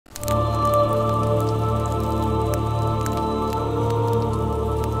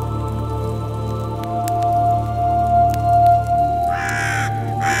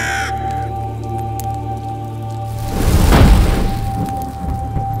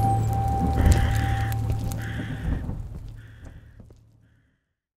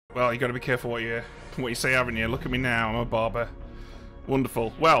Well, you got to be careful what you say, haven't you? Look at me now. I'm a barber.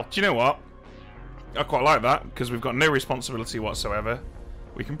 Wonderful. Well, do you know what? I quite like that because we've got no responsibility whatsoever.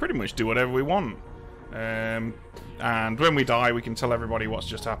 We can pretty much do whatever we want. And when we die, we can tell everybody what's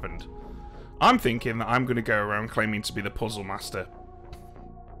just happened. I'm thinking that I'm going to go around claiming to be the puzzle master.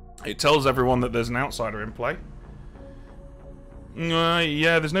 It tells everyone that there's an outsider in play.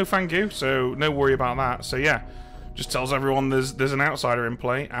 Yeah, there's no Fangu, so no worry about that. So yeah, just tells everyone there's an outsider in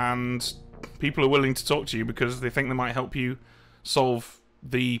play, and people are willing to talk to you because they think they might help you solve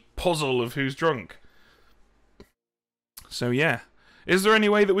the puzzle of who's drunk. So yeah. Is there any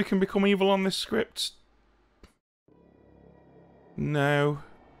way that we can become evil on this script? No.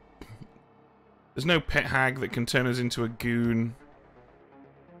 There's no pit hag that can turn us into a goon.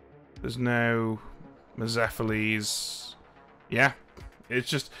 There's no Mazephiles. Yeah. It's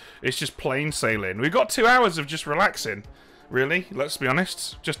just plain sailing. We've got 2 hours of just relaxing. Really, let's be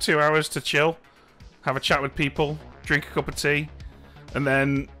honest. Just 2 hours to chill, have a chat with people, drink a cup of tea, and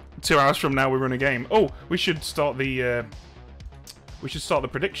then 2 hours from now we run a game. Oh, we should start the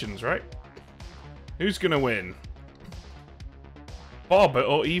predictions, right? Who's gonna win? Barber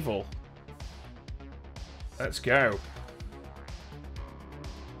or evil? Let's go.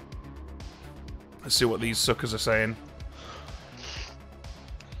 Let's see what these suckers are saying.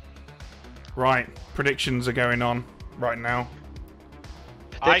 Right, predictions are going on right now.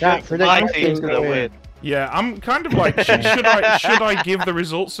 I think my team's gonna win. Yeah, I'm kind of like, should I give the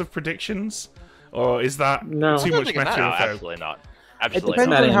results of predictions, or is that too much meta info? Absolutely not. Absolutely It depends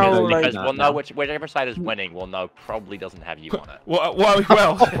not. on how, Because like, we'll know whichever side is winning. We'll know probably doesn't have you on it. Well, wow.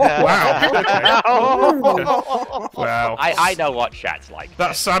 Okay. Wow. I know what chat's like.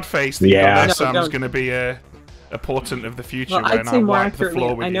 That sad face that you got there, Sam's going to be a portent of the future when I'd say I more wipe the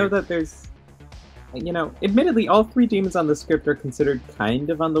floor accurately, with I know you. that there's, you know, admittedly, all 3 demons on the script are considered kind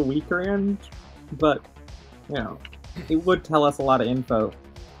of on the weaker end, but, you know, it would tell us a lot of info.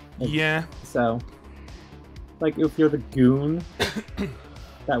 Yeah. So, like, if you're the goon,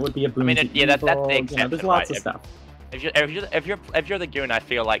 that would be a boon. I mean, yeah, that's the exception. You know, there's lots of stuff. If you're the goon, I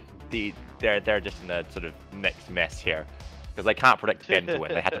feel like they're just in a sort of mixed mess here because they can't predict the end to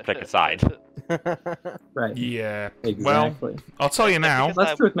win. They have to pick a side. Right. Yeah. Exactly. Well, I'll tell you now.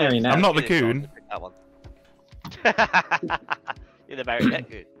 Let's do it, Marionette. I'm not the goon. You're the marionette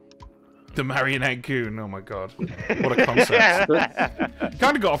goon. The marionette goon. Oh my god. What a concept.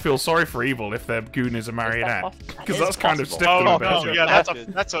 Kind of got to feel sorry for evil if their goon is a marionette, because that's kind of stiff. Oh no, yeah,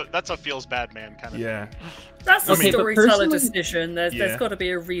 that's a feels bad man kind of. Yeah. That's a Okay, storyteller decision. There's got to be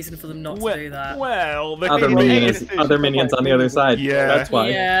a reason for them not to do that. Well, other minions on the other side. Yeah, that's why.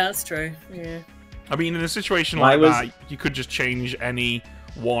 Yeah, that's true. Yeah. I mean, in a situation like that, you could just change any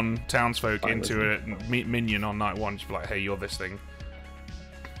one townsfolk into a minion on night one. Just be like, hey, you're this thing.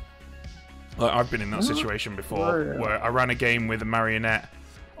 Like, I've been in that situation before, where I ran a game with a marionette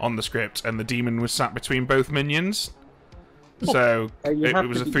on the script, and the demon was sat between both minions. So it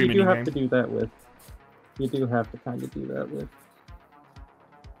was a 3-minion game. You do have to do that with. You do have to kind of do that with.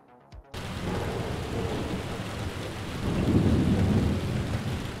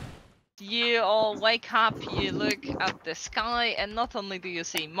 You all wake up, you look at the sky, and not only do you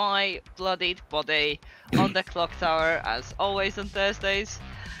see my bloodied body on the clock tower, as always on Thursdays,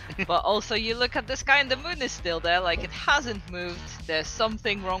 but also you look at the sky and the moon is still there, like it hasn't moved. There's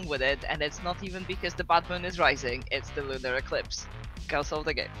something wrong with it, and it's not even because the bad moon is rising, it's the lunar eclipse. Go solve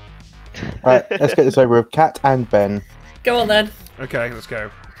the game. Alright, let's get this over with. Kat and Ben. Go on then. Okay, let's go.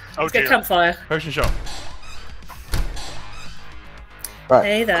 Let's get campfire. Potion shot. Right.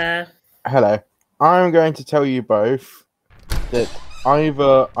 Hey there. Hello. I'm going to tell you both that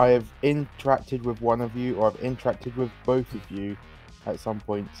either I have interacted with one of you or I've interacted with both of you at some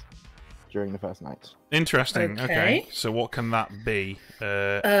point during the first night. Interesting. Okay. So what can that be?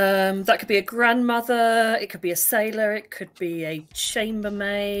 That could be a grandmother. It could be a sailor. It could be a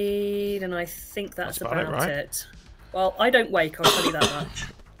chambermaid, and I think that's about it, right? Well, I don't wake. I'll tell you that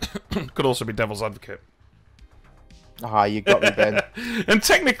much. Could also be devil's advocate. Ah, you got me, Ben. And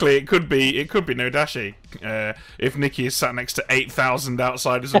technically, it could be Nodashi if Nikki is sat next to 8,000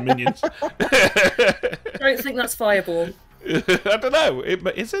 outsiders and minions. I don't think that's Fireball. I don't know.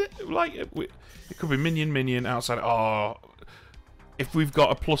 Is it like it could be minion outsider? Oh, if we've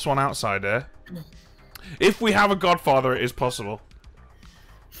got a +1 outsider, if we have a godfather, it is possible.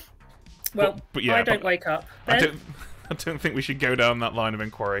 Well, but yeah, I don't wake up. Ben? I don't think we should go down that line of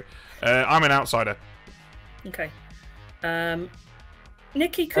inquiry. I'm an outsider. Okay.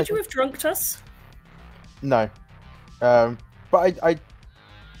 Nikki, could you have drunked us? No. But I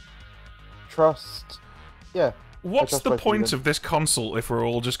trust... Yeah. What's the point of this consult if we're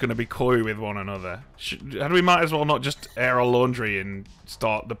all just going to be coy with one another? And we might as well not just air our laundry and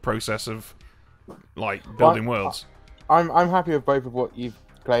start the process of, like, building worlds. I'm happy with both of what you've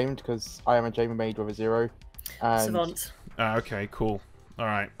claimed, because I am a chambermaid with a 0. And... Savant. Okay, cool. All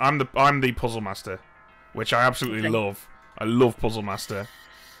right, I'm the puzzle master, which I absolutely love. I love puzzle master.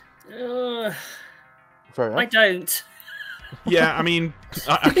 I don't. Yeah, I mean,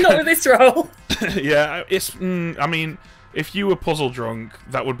 not with this role. Yeah, it's. I mean, if you were puzzle drunk,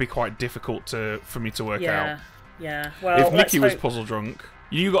 that would be quite difficult for me to work out. Yeah. Well, if Nikki was puzzle drunk,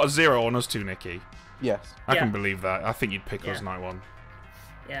 you got a 0 on us two, Nikki. Yes. I can believe that. I think you'd pick us night 1.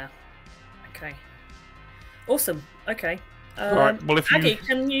 Yeah. Okay. Awesome. Okay. All right. Well, if Aggie,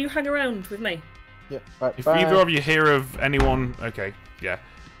 can you hang around with me? Yeah. Right, if either of you hear of anyone, okay, yeah.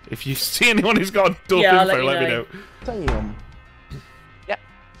 If you see anyone who's got dull info, let me know. Damn. Yep.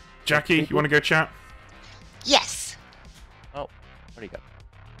 Jackie, you want to go chat? Yes. Oh, where'd he go?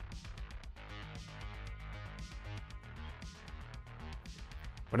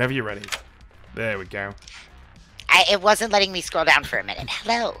 Whenever you're ready. There we go. It wasn't letting me scroll down for a minute.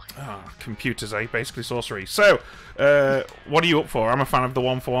 Hello. Ah, computers, eh? Basically sorcery. So, what are you up for? I'm a fan of the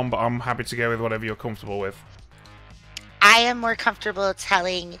 1-for-1, but I'm happy to go with whatever you're comfortable with. I am more comfortable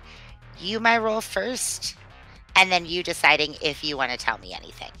telling you my role first, and then you deciding if you want to tell me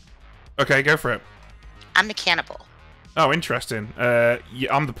anything. Okay, go for it. I'm the cannibal. Oh, interesting. Yeah,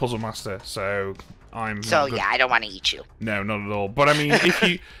 I'm the puzzle master, so I'm. So yeah, I don't want to eat you. No, not at all. But I mean,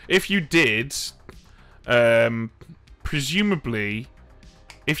 if you did, presumably,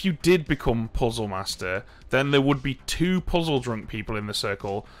 if you did become puzzle master, then there would be 2 puzzle drunk people in the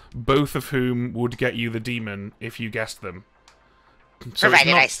circle, both of whom would get you the demon if you guessed them. So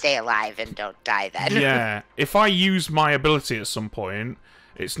provided I stay alive and don't die then. Yeah. If I use my ability at some point,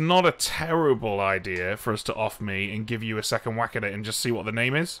 it's not a terrible idea for us to off me and give you a second whack at it and just see what the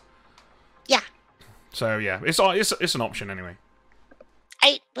name is. Yeah. So yeah, it's an option anyway.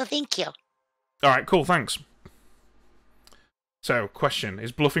 Well, thank you. Alright, cool, thanks. So, question.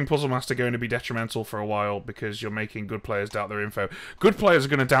 Is bluffing Puzzle Master going to be detrimental for a while because you're making good players doubt their info? Good players are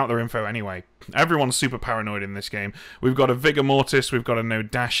going to doubt their info anyway. Everyone's super paranoid in this game. We've got a Vigor Mortis, we've got a No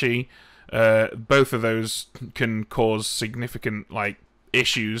Dashi. Both of those can cause significant, like,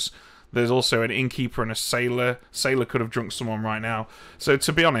 issues. There's also an Innkeeper and a Sailor. Sailor could have drunk someone right now. So,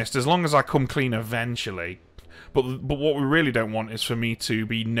 to be honest, as long as I come clean eventually... But what we really don't want is for me to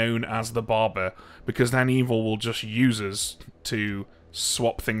be known as the barber, because then evil will just use us to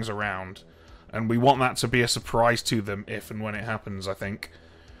swap things around. And we want that to be a surprise to them if and when it happens, I think.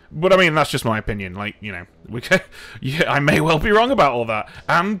 But I mean, that's just my opinion. Like, you know, I may well be wrong about all that.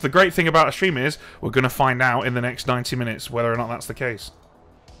 And the great thing about a stream is, we're going to find out in the next 90 minutes whether or not that's the case.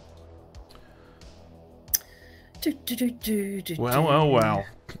 Well.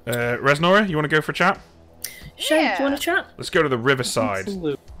 Resnora, you want to go for a chat? Sure, do you want to chat? Let's go to the riverside.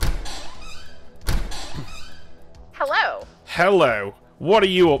 Hello. Hello. What are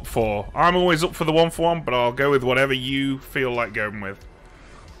you up for? I'm always up for the 1-for-1, but I'll go with whatever you feel like going with.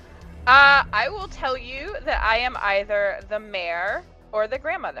 I will tell you that I am either the mayor or the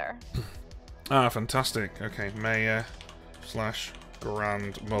grandmother. Ah, fantastic. Okay, mayor /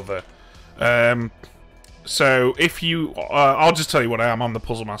 grandmother. So if you, I'll just tell you what I am. I'm the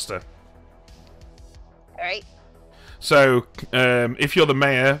puzzle master. Alright. So, if you're the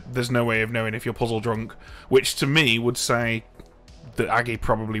mayor, there's no way of knowing if you're puzzle drunk, which to me would say that Aggie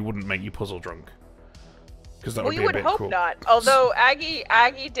probably wouldn't make you puzzle drunk. Because that would be a bit cool. Well, you would hope not. Although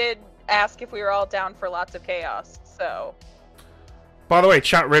Aggie did ask if we were all down for lots of chaos, so... By the way,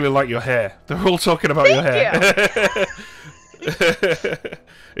 chat really like your hair. They're all talking about your hair.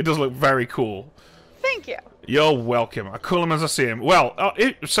 It does look very cool. Thank you. You're welcome. I call him as I see him. Well,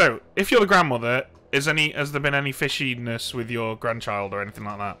 so, if you're the grandmother... Has there been any fishiness with your grandchild or anything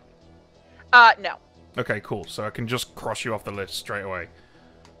like that? No. Okay, cool. So I can just cross you off the list straight away.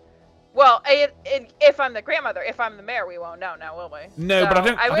 Well, if I'm the grandmother, if I'm the mayor, we won't know now, will we? No, so but I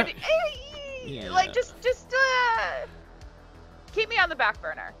don't... Like, just keep me on the back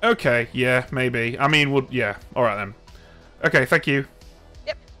burner. Okay, yeah, maybe. I mean, yeah. Alright then. Okay, thank you.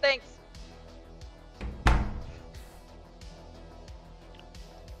 Yep, thanks.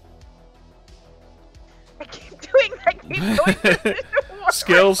 I keep going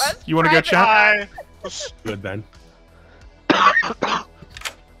Skills, you want to go chat? Hi. Good, Ben.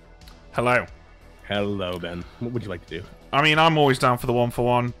 Hello. Hello, Ben. What would you like to do? I mean, I'm always down for the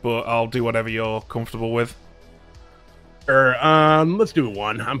 1-for-1, but I'll do whatever you're comfortable with. Let's do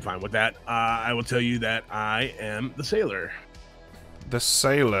 1. I'm fine with that. I will tell you that I am the sailor. The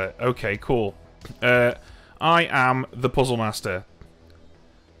sailor. Okay, cool. I am the Puzzle Master.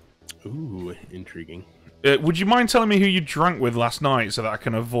 Ooh, intriguing. Would you mind telling me who you drank with last night so that I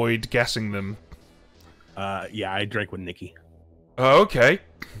can avoid guessing them? Yeah, I drank with Nikki. Oh, okay.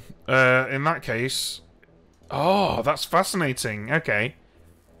 In that case... Oh, that's fascinating. Okay.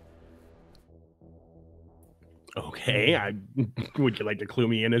 Okay, would you like to clue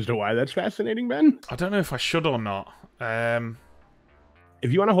me in as to why that's fascinating, Ben? I don't know if I should or not.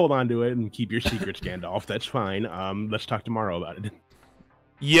 If you want to hold on to it and keep your secrets, Gandalf, that's fine. Let's talk tomorrow about it.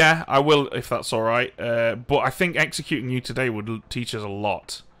 Yeah, I will, if that's alright. But I think executing you today would teach us a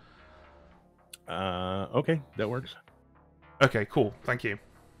lot. Okay, that works. Okay, cool. Thank you.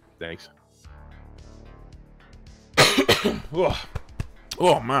 Thanks.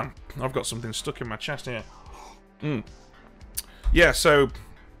 Oh, man. I've got something stuck in my chest here. Yeah, so,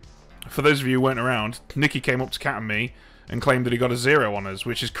 for those of you who weren't around, Nikki came up to Cat and me and claimed that he got a 0 on us,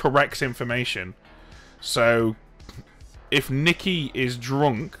 which is correct information. So, if Nikki is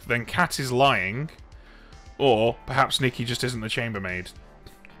drunk, then Cat is lying, or perhaps Nikki just isn't the chambermaid.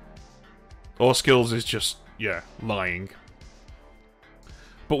 Or Skills is just, yeah, lying.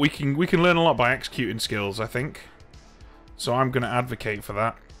 But we can learn a lot by executing Skills, I think. So I'm going to advocate for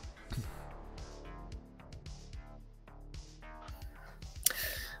that.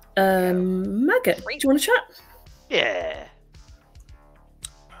 Maggot, do you want to chat? Yeah.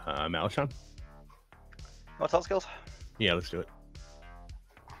 Malachon? Want to tell Skills? Yeah, let's do it.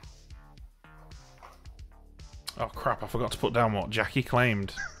 Oh crap, I forgot to put down what Jackie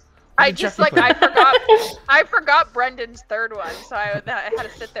claimed. I forgot Brendan's third one, so I had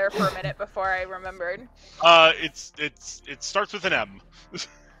to sit there for a minute before I remembered. It starts with an M.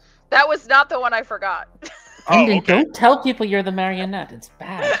 That was not the one I forgot. Brendan, don't tell people you're the marionette. It's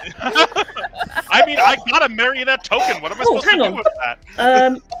bad. I mean, I got a marionette token. What am I supposed to do with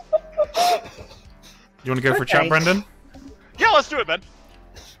that? You want to go for a chat, Brendan? Yeah, let's do it, Ben.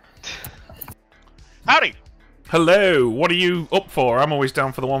 Howdy. Hello. What are you up for? I'm always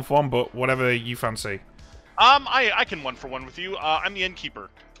down for the 1-for-1, but whatever you fancy. I can 1-for-1 with you. I'm the innkeeper.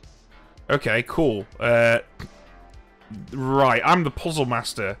 Okay, cool. Right, I'm the puzzle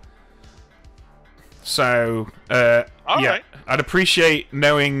master. So, yeah, right. I'd appreciate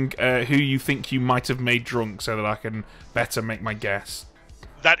knowing who you think you might have made drunk so that I can better make my guess.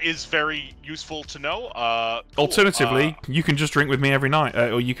 That is very useful to know. Cool. Alternatively, you can just drink with me every night,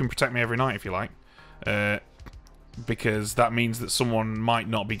 or you can protect me every night if you like. Because that means that someone might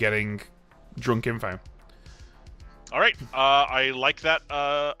not be getting drunk info. All right, I like that.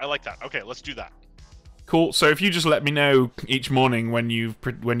 I like that. Okay, let's do that. Cool. So if you just let me know each morning when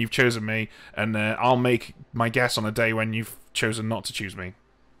you've chosen me, and I'll make my guess on a day when you've chosen not to choose me.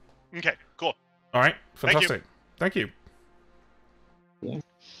 Okay. Cool. All right. Fantastic. Thank you. Yeah.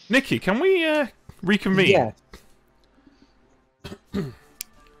 Nikki, can we reconvene? Yeah.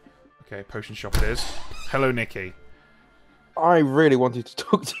 Okay, potion shop it is. Hello, Nikki. I really wanted to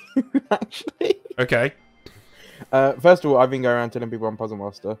talk to you, actually. Okay. First of all, I've been going around telling people I'm Puzzle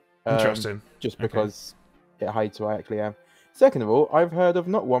Master. Interesting. Just because it hides who I actually am. Second of all, I've heard of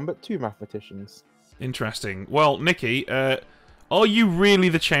not one but two mathematicians. Interesting. Well, Nikki, are you really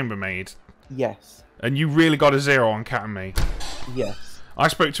the chambermaid? Yes. And you really got a 0 on Cat and me? Yes. I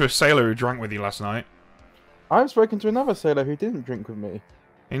spoke to a sailor who drank with you last night. I've spoken to another sailor who didn't drink with me.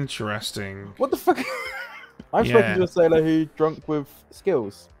 Interesting. What the fuck? I've spoken to a sailor who drunk with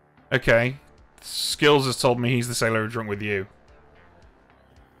Skills. Okay. Skills has told me he's the sailor who drunk with you.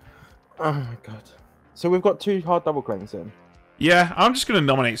 Oh my god. So we've got two hard double claims then? Yeah, I'm just going to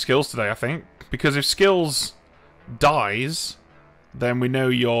nominate Skills today, I think. Because if Skills dies, then we know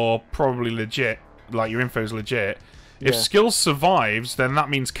you're probably legit. Like, your info's legit. If Skills survives, then that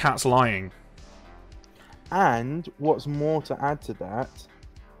means Cat's lying. And what's more to add to that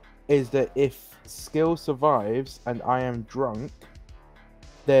is that if Skills survives and I am drunk,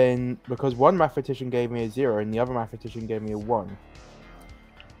 then because one mathematician gave me a 0 and the other mathematician gave me a 1.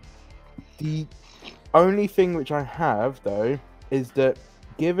 The only thing which I have, though, is that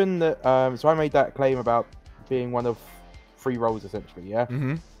given that... so I made that claim about being one of 3 rolls, essentially, yeah?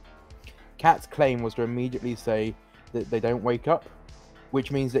 Mm-hmm. Cat's claim was to immediately say that they don't wake up, which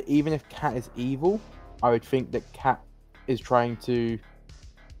means that even if Cat is evil, I would think that Cat is trying to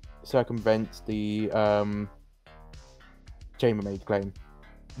circumvent the chambermaid claim.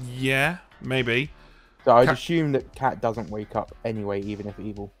 Yeah, maybe. So I'd assume that Cat doesn't wake up anyway, even if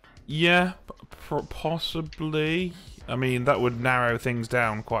evil. Yeah, possibly. I mean, that would narrow things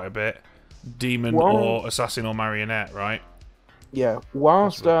down quite a bit. Demon or assassin or marionette, right? Yeah.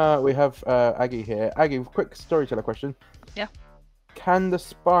 Whilst we have Aggie here, Aggie, quick storyteller question. Yeah. Can the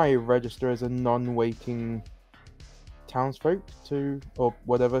spy register as a non-waking townsfolk or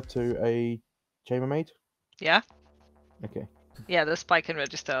whatever to a chambermaid? Yeah. Okay. Yeah, the spy can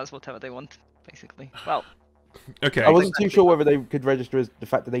register as whatever they want, basically. Well. Okay. I wasn't too sure whether they could register as the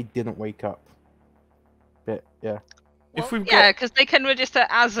fact that they didn't wake up. But yeah. Well, yeah, because they can register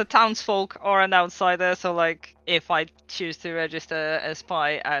as a townsfolk or an outsider. So, like, if I choose to register a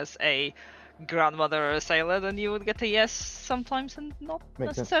spy as a grandmother or a sailor, then you would get a yes sometimes and not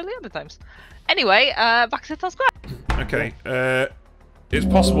necessarily other times. Anyway, back to the task. Okay. It's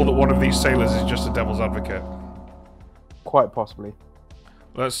possible that one of these sailors is just a devil's advocate. Quite possibly.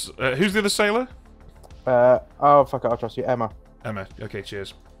 Let's. Who's the other sailor? Oh fuck it, I'll trust you, Emma. Emma. Okay,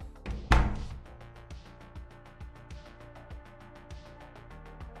 cheers.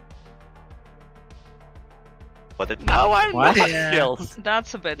 No, I'm not Yeah. Skills.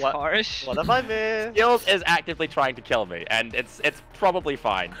 That's a bit harsh. What have I missed? Skills is actively trying to kill me, and it's probably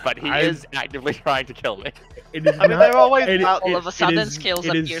fine, but he is actively trying to kill me. I mean, they're always out. All of a sudden, Skills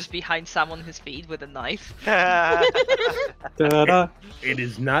appears behind Sam on his feet with a knife. It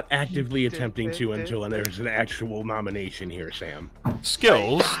is not actively attempting to until there's an actual nomination here, Sam.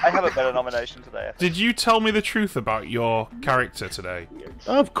 Skills. I have a better nomination today. I think. Did you tell me the truth about your character today?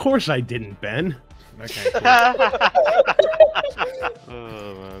 Of course I didn't, Ben. Okay. Cool.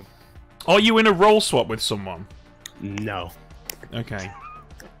 Oh man. Are you in a role swap with someone? No. Okay.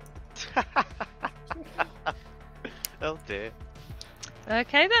 Oh dear.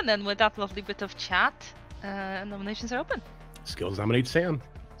 Okay then, and with that lovely bit of chat, nominations are open. Skills nominate Sam.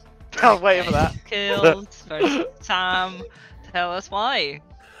 I was waiting for that. Skills versus Sam. Tell us why.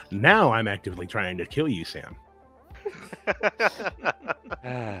 Now I'm actively trying to kill you, Sam.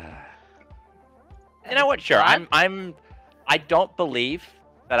 You know what? Sure, I don't believe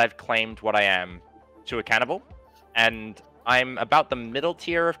that I've claimed what I am to a cannibal, and I'm about the middle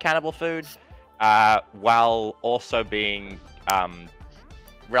tier of cannibal food, while also being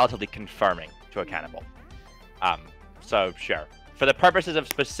relatively confirming to a cannibal. So sure, for the purposes of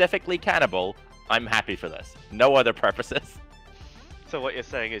specifically cannibal, I'm happy for this. No other purposes. So what you're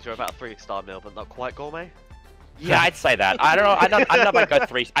saying is you're about a 3-star meal, but not quite gourmet. Yeah, I'd say that. I don't know. I don't know if I got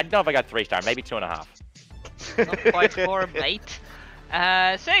 3. I don't know if I got 3-star. Maybe 2.5. Not quite 4, mate.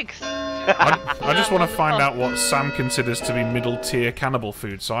 6. I just want to find out what Sam considers to be middle tier cannibal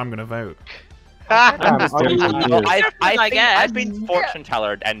food, so I'm going to vote. I've been fortune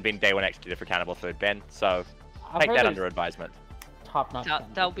teller and been day one executed for cannibal food, Ben. So take that under advisement. Top notch.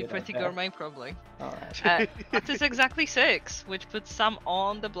 That'll be pretty gourmet, probably. That is exactly 6, which puts Sam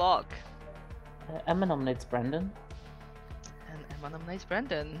on the block. Emma nominates Brendan. And Emma nominates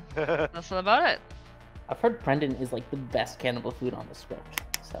Brendan. That's all about it. I've heard Brendan is like the best cannibal food on the script.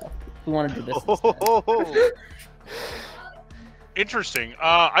 So if we want to do this instead. Interesting.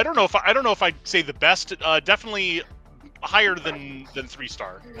 I don't know if I'd say the best. Definitely higher than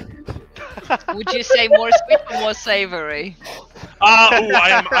 3-star. Would you say more sweet or more savory?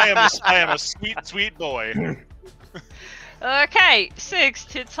 I am a sweet boy. Okay, 6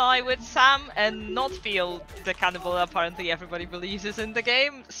 to tie with Sam and not feel the cannibal apparently everybody believes is in the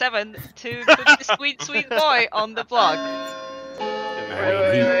game. 7 to put the sweet boy on the block.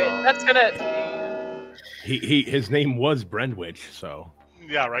 Wait. That's gonna. His name was Brendwich, so.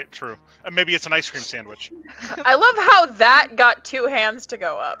 Yeah, right. True. And maybe it's an ice cream sandwich. I love how that got 2 hands to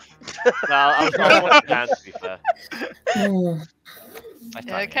go up. Well, I was going with hands to be fair.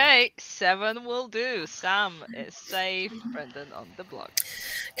 Okay, 7 will do. Sam is safe. Brendan on the block.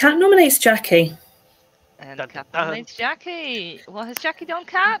 Cat nominates Jackie. And Cat nominates Jackie. What has Jackie done,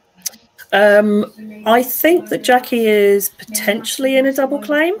 Cat? I think that Jackie is potentially in a double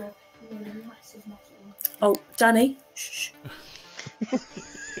claim. Oh, Danny. Shh.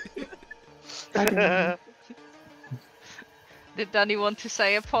 Did Danny want to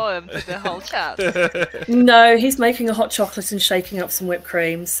say a poem to the whole chat? No, he's making a hot chocolate and shaking up some whipped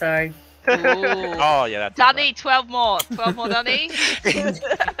cream, so... Oh, yeah, that's Danny, 12 more. 12 more, Danny.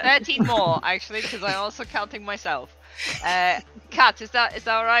 13 more, actually, because I'm also counting myself. Kat, is that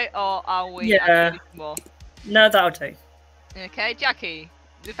alright, or are we adding more? No, that'll do. Okay, Jackie,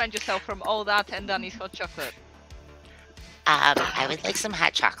 defend yourself from all that and Danny's hot chocolate. I would like some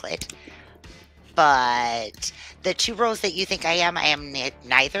hot chocolate. But the 2 roles that you think I am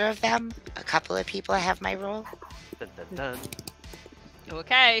neither of them. A couple of people have my role. Dun, dun, dun.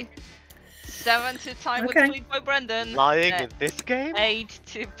 Okay. 7 to tie with Sweet Boy Brendan. Lying in this game? 8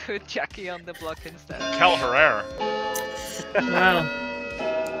 to put Jackie on the block instead. Kel Herrera. Wow.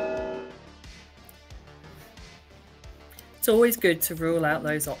 It's always good to rule out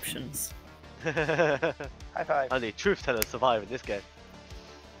those options. High five. Only truth tellers survive in this game.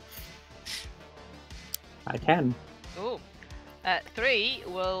 I can. Ooh. 3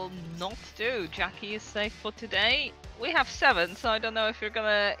 will not do. Jackie is safe for today. We have 7, so I don't know if you're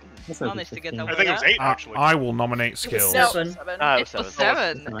gonna manage to get over I think it was 8 actually. I will nominate skills. It was 7. It was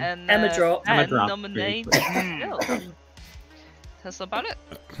 7, and Emma dropped. Ben nominates skills. That's about it.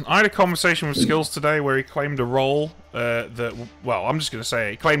 I had a conversation with Skills today where he claimed a role that, well, I'm just going to say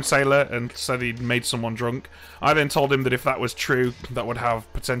it. He claimed Sailor and said he'd made someone drunk. I then told him that if that was true, that would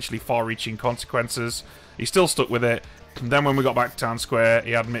have potentially far-reaching consequences. He still stuck with it. Then when we got back to Town Square,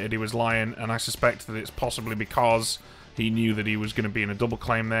 he admitted he was lying, and I suspect that it's possibly because he knew that he was going to be in a double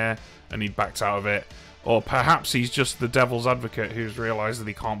claim there, and he backed out of it. Or perhaps he's just the devil's advocate who's realised that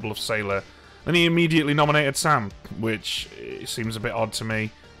he can't bluff Sailor. Then he immediately nominated Sam, which seems a bit odd to me.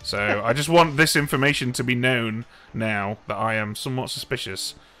 So I just want this information to be known now that I am somewhat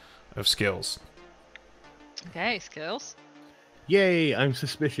suspicious of Skills. Okay, Skills. Yay, I'm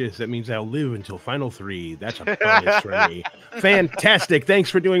suspicious. That means I'll live until Final 3. That's a bonus for me. Fantastic.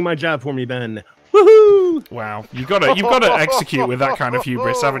 Thanks for doing my job for me, Ben. Woohoo! Wow, you've got to execute with that kind of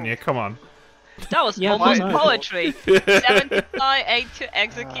hubris, haven't you? Come on. That was almost poetry. 7 to fly, 8 to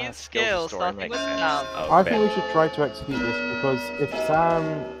execute skills. Starting with Sam. I think we should try to execute this because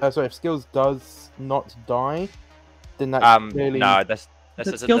if Skills does not die, then that's clearly... No,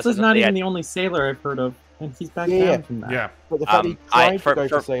 Skills is not even the only sailor I've heard of, and he's back down from that. Yeah. But the fact he tried to go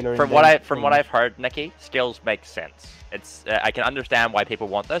for Sailor from what I've heard, Nikki, Skills makes sense. It's I can understand why people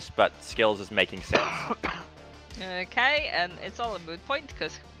want this, but Skills is making sense. Okay, and it's all a moot point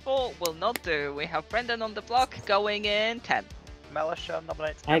because 4 will not do. We have Brendan on the block going in 10. Melisha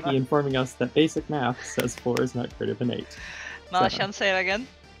nominates Aggie informing us that basic math says 4 is not greater than 8. Melishan, say it again.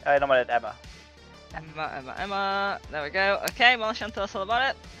 I nominated Emma. Emma. There we go. Okay, Melishan, tell us all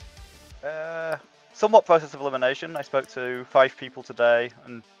about it. Somewhat process of elimination. I spoke to 5 people today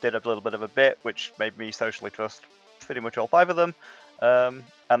and did a little bit of a bit, which made me socially trust pretty much all 5 of them.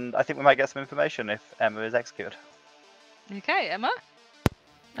 And I think we might get some information if Emma is executed. Okay, Emma?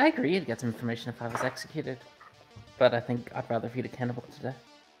 I agree, you'd get some information if I was executed. But I think I'd rather feed a cannibal today.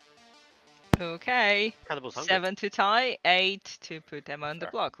 Okay. 7 to tie, 8 to put Emma on the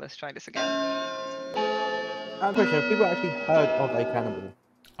block. Let's try this again. Question, have people actually heard of a cannibal?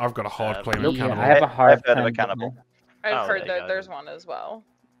 I've got a hard claim of cannibal. I have a hard heard of a cannibal. I've heard that there's one as well.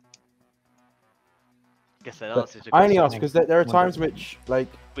 Guess that answers your I only question. ask because there are times which, like,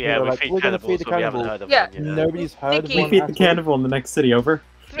 Yeah, we like, feed we're going to feed cannibals, the but we haven't cannibal. heard of Yeah. one, you know. Nobody's heard of We one. feed the at all. cannibal in the next city over.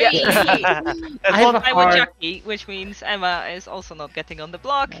 3! I I'm with Jackie, which means Emma is also not getting on the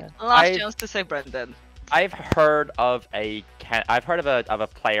block. Last chance to say Brendan. I've heard of a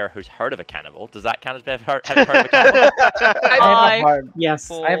player who's heard of a cannibal. Does that count as having heard of a cannibal?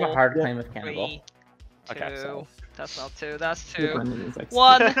 I have a hard 4, claim of cannibal. 3, 2. Okay, so. That's not 2. That's 2. Brendan is executed.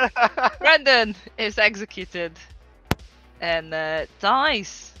 1. Brendan is executed and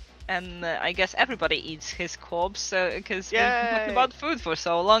dies. And I guess everybody eats his corpse because we've been talking about food for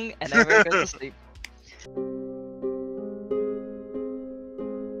so long, and everyone goes to sleep.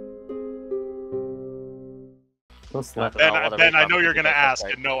 Ben, I know you're going to ask,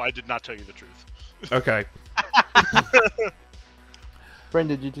 and no, I did not tell you the truth. Okay.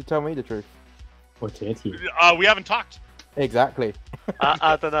 Brendan, did you tell me the truth? Or did he? We haven't talked. Exactly.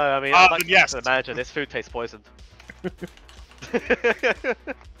 I don't know. I mean, I'd like yes. to imagine this food tastes poisoned.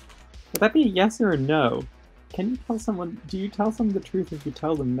 Would that be a yes or a no? Can you tell someone? Do you tell someone the truth if you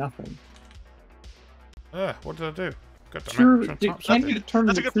tell them nothing? What did I do? God damn Sure. it. Can you determine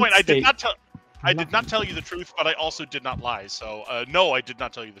That's a the good point. truth state? I did not tell you the truth, but I also did not lie. So no, I did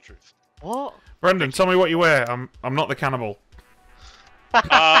not tell you the truth. What? Brendan, tell me what you wear. I'm not the cannibal.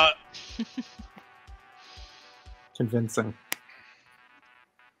 Convincing.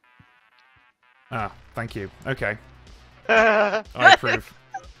 Ah, thank you. Okay. I approve.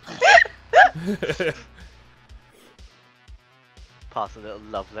 Pass a little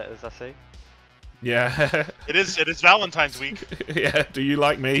love letters, I see. Yeah. It is Valentine's week. Yeah. Do you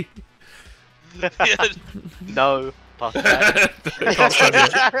like me? No. Pass that.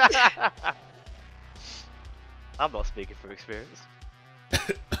 I'm not speaking from experience.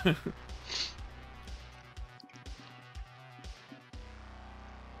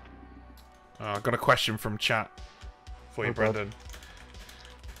 I've got a question from chat for you, Brendan.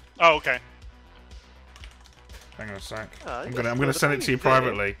 Oh, okay. Hang on a sec. Oh, I'm gonna send it to you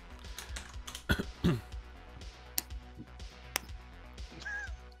privately. I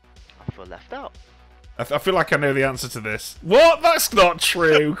feel left out. I feel like I know the answer to this. What? That's not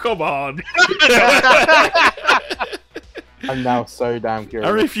true. Come on. I'm now so damn curious.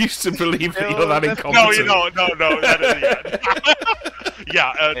 I refuse to believe that you're that incompetent. No. That is,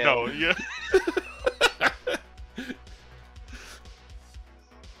 yeah. No. Yeah.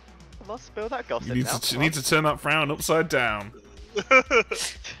 must spill that gossip You need now. to, you need to turn that frown upside down.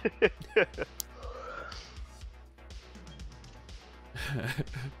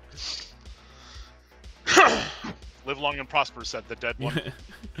 Live long and prosper, said the dead one.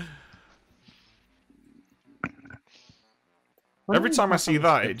 Every time I see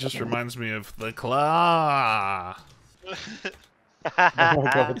that, it just reminds me of the claw. Oh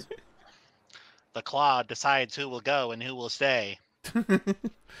my god. The claw decides who will go and who will stay.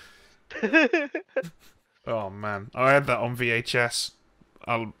 Oh man, I had that on VHS.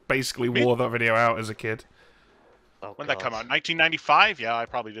 I basically wore that video out as a kid. Oh, When did that come out? 1995? Yeah, I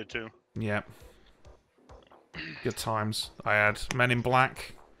probably did too. Yeah. Good times. I had Men in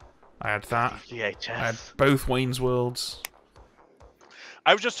Black. I had that. VHS. I had both Wayne's Worlds.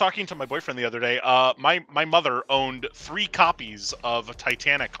 I was just talking to my boyfriend the other day. My mother owned 3 copies of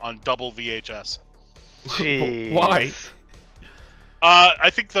Titanic on double VHS. Jeez. Why? I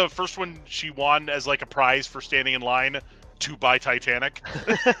think the first one she won as like a prize for standing in line to buy Titanic.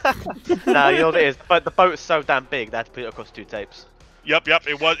 No, you know what it is. But the boat's so damn big, they had to put it across 2 tapes. Yep,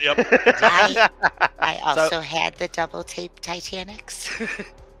 it was. Yep. Exactly. I also had the double tape Titanics. Did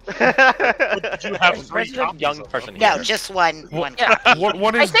you have 3 Where's the copies young of person them? here? No, just one. One. Yeah.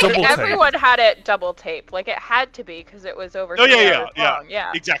 What I is think double tape? everyone had it double tape. Like it had to be because it was over. Oh 3 yeah, hours long.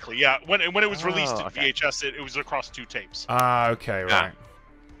 Yeah. Exactly. Yeah. When it was released in okay. VHS, it was across 2 tapes. Ah, okay, right.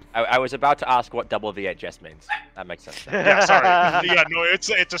 I was about to ask what double VHS means. That makes sense. Yeah, sorry. Yeah, no, it's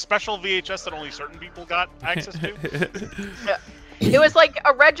a special VHS that only certain people got access to. Yeah. It was like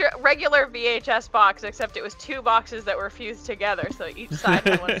a regular VHS box, except it was 2 boxes that were fused together, so each side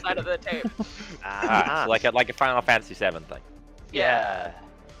on one side of the tape. So like a Final Fantasy VII thing. Yeah.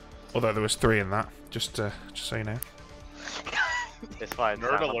 Although there was 3 in that, just so you know. It's fine. Nerd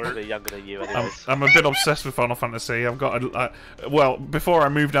Sam, I'm alert. probably younger than you anyways. I'm a bit obsessed with Final Fantasy. I've got well, before I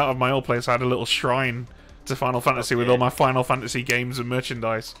moved out of my old place, I had a little shrine to Final Fantasy with all my Final Fantasy games and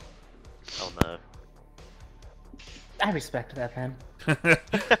merchandise. Oh no. I respect that, man.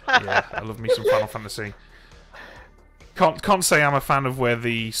 Yeah, I love me some Final Fantasy. Can't say I'm a fan of where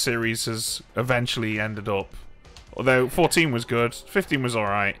the series has eventually ended up. Although 14 was good, 15 was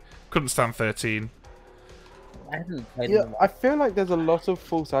alright. Couldn't stand 13. I haven't played Yeah, them. I feel like there's a lot of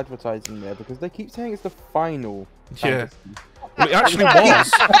false advertising there because they keep saying it's the final. Yeah. fantasy. Well, it actually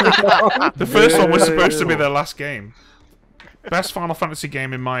was. The first one was supposed to be their last game. Best Final Fantasy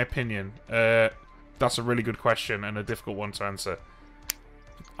game, in my opinion. That's a really good question and a difficult one to answer.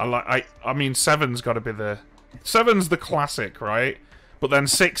 I mean, 7's got to be the 7's the classic, right? But then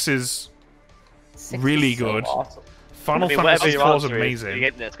 6 is really good. Awesome. Final Fantasy 4 is amazing. The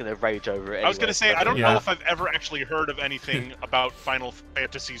internet's going to rage over it. Anyway, I was going to say, I don't Yeah. know if I've ever actually heard of anything about Final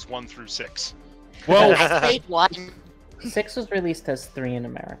Fantasies 1 through 6. Well, I played 1. 6 was released as 3 in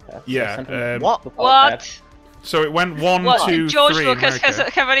America. Yeah, something what? before that. What? so it went 1, What? 2, George 3 Lucas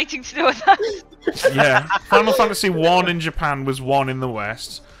America. have anything to do with that? Yeah, Final Fantasy 1 in Japan was 1 in the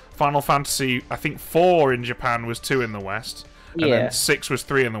West. Final Fantasy, I think 4 in Japan was 2 in the West. And Yeah. then 6 was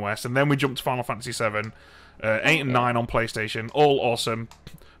 3 in the West. And then we jumped to Final Fantasy 7, 8 and 9 on PlayStation. All awesome.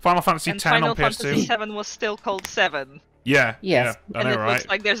 Final Fantasy And 10 Final on Fantasy PS2. 7 was still called 7. Yeah, Yes. yeah, I And know, it right? looks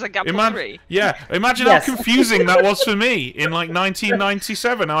like there's a gap of Ima- 3. Yeah, imagine Yes. how confusing that was for me in like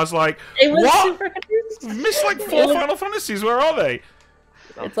 1997. I was like, It was what? super confusing. Missed like 4 Final Fantasies, where are they?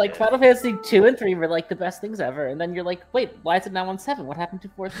 It's like Final Fantasy 2 and 3 were like the best things ever, and then you're like, wait, why is it now on 7? What happened to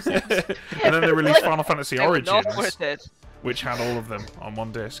 4 through 6? And then they released Final Fantasy They were not Origins, worth it. which had all of them on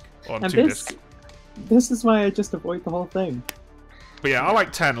one disc, or on And 2 this, discs. this is why I just avoid the whole thing. But yeah, I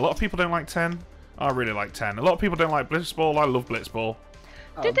like 10. A lot of people don't like 10. I really like 10. A lot of people don't like Blitzball. I love Blitzball.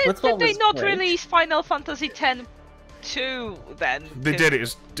 Did Blitzball they was not great. release Final Fantasy 10 2 then? They 'Cause, did.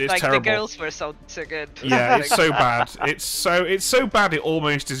 It's like terrible. the girls were so good. Yeah, it's so bad. It's so bad. It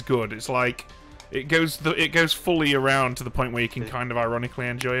almost is good. It's like it goes fully around to the point where you can kind of ironically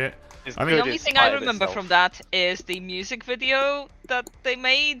enjoy it. I The only thing I remember from that is the music video that they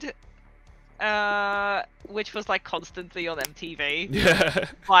made, which was like constantly on MTV. Yeah.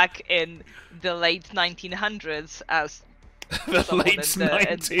 Back in the late 1900s as The someone late in the-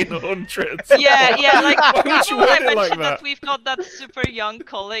 1900s. Yeah, like Why would you I word it mentioned like that that? we've got that super young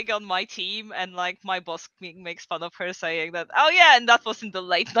colleague on my team, and like my boss makes fun of her saying that, oh yeah, and that was in the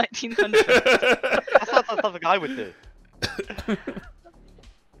late 1900s. That's not something I would do.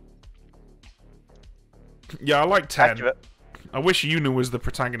 Yeah, I like 10. Accurate. I wish Yuna was the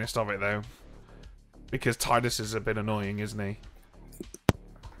protagonist of it though, because Tidus is a bit annoying, isn't he?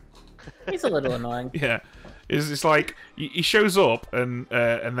 He's a little annoying. Yeah, it's like he shows up and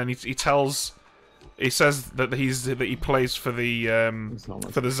then he tells he says that he plays for the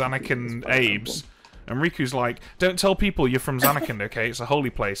Zanakin Abes. And Riku's like, don't tell people you're from Zanarkand, okay? It's a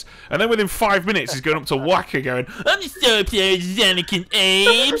holy place. And then within 5 minutes, he's going up to Waka going, I'm the star player of Zanarkand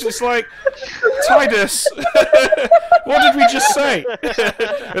Abes. It's like, Tidus, what did we just say?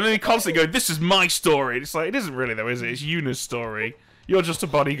 And then he constantly goes, this is my story. It's like, it isn't really though, is it? It's Yuna's story. You're just a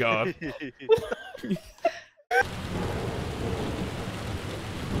bodyguard.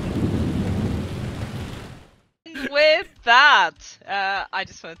 With that, I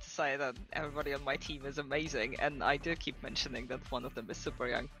just wanted to say that everybody on my team is amazing, and I do keep mentioning that one of them is super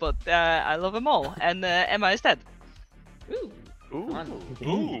young, but I love them all, and Emma is dead. Ooh.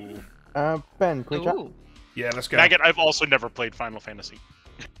 Ooh. Ben, can we chat? Yeah, let's go. Maggot, I've also never played Final Fantasy.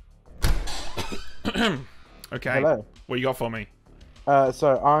 Okay. Hello. What you got for me?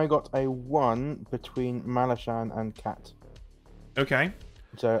 So I got a 1 between Malashan and Kat. Okay.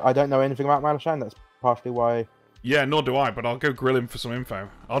 So I don't know anything about Malashan. That's partially why. Yeah, nor do I, but I'll go grill him for some info.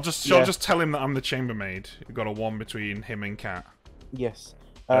 I'll just tell him that I'm the chambermaid. You've got a 1 between him and Kat. Yes.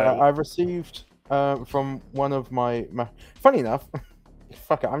 I've received from one of my... Funny enough,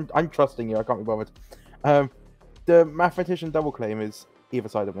 fuck it, I'm trusting you, I can't be bothered. The mathematician double claim is either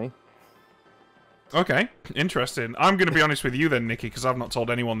side of me. Okay, interesting. I'm going to be honest with you then, Nikki, because I've not told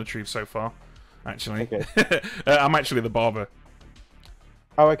anyone the truth so far, actually. Okay. I'm actually the barber.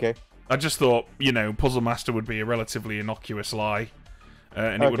 Oh, okay. I just thought, you know, Puzzle Master would be a relatively innocuous lie,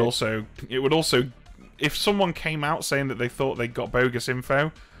 and it would also, if someone came out saying that they thought they got bogus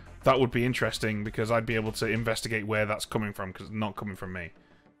info, that would be interesting because I'd be able to investigate where that's coming from because it's not coming from me.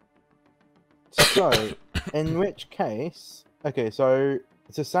 So, in which case, okay, so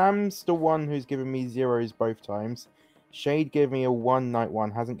Sam's the one who's given me 0s both times. Shade gave me a 1 night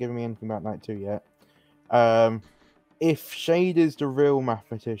 1, hasn't given me anything about night 2 yet. If Shade is the real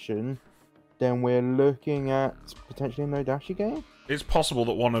mathematician, then we're looking at potentially a no-dashi game? It's possible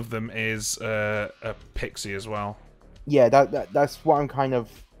that one of them is a pixie as well. Yeah, that's what I'm kind of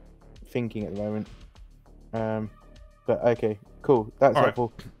thinking at the moment. But okay, cool. That's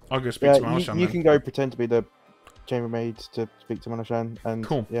helpful. Right. I'll go speak to Malashan. You can go pretend to be the chambermaid to speak to Malashan. And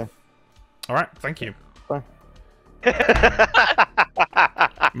cool. Yeah. All right. Thank you. Bye.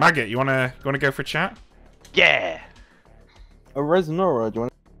 Maggot, you wanna go for a chat? Yeah. A Resnora, do you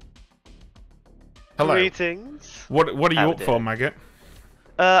want? Hello. Greetings. What are you up for, Maggot?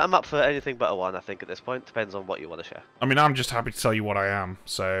 I'm up for anything but a 1, I think, at this point. Depends on what you want to share. I mean, I'm just happy to tell you what I am,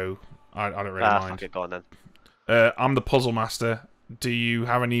 so I don't really mind. Fuck it, go on then. I'm the Puzzle Master. Do you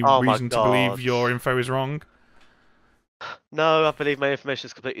have any reason to believe your info is wrong? No, I believe my information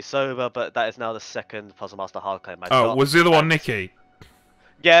is completely sober, but that is now the second Puzzle Master hard claim I've Oh, got. was the other one Nikki?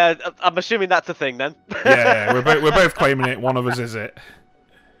 Yeah, I'm assuming that's a thing then. Yeah, we're both claiming it. One of us is it.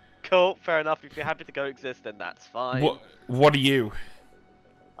 Cool, fair enough. If you're happy to go exist, then that's fine. What are you?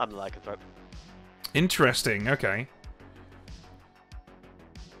 I'm the lycanthrope. Interesting. Okay.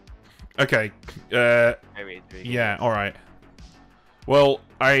 Okay. Very intriguing. Yeah. All right. Well,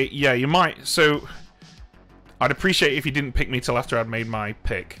 you might. So, I'd appreciate if you didn't pick me till after I'd made my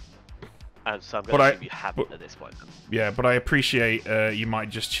pick. And so I'm going to assume you haven't at this point. Then. Yeah, but I appreciate you might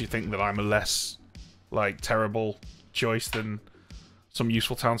just think that I'm a less, terrible choice than some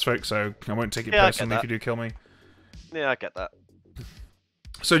useful townsfolk, so I won't take it personally if you do kill me. Yeah, I get that.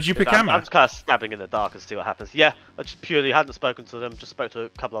 So did you pick Emma? I'm just kind of stabbing in the dark and see what happens. Yeah, I just purely hadn't spoken to them, just spoke to a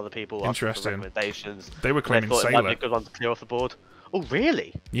couple other people. Interesting. Recommendations. They were claiming Sailor. It might be a good one to clear off the board. Oh,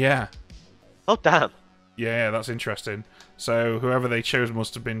 really? Yeah. Oh, damn. Yeah, that's interesting. So whoever they chose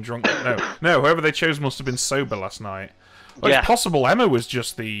must have been drunk. No, whoever they chose must have been sober last night. Well, it's possible Emma was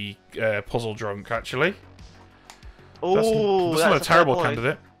just the puzzle drunk, actually. Oh, that's not a terrible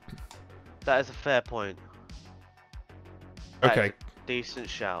candidate. That is a fair point. Okay. Decent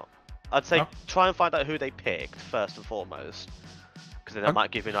shout. I'd say try and find out who they picked first and foremost, because then that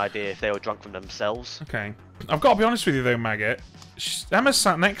might give you an idea if they were drunk from themselves. Okay. I've got to be honest with you though, Maggot. Emma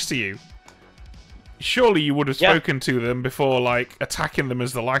sat next to you. Surely you would have spoken to them before, attacking them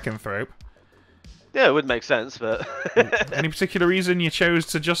as the lycanthrope. Yeah, it would make sense, but... Any particular reason you chose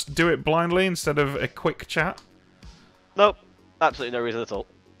to just do it blindly instead of a quick chat? Nope. Absolutely no reason at all.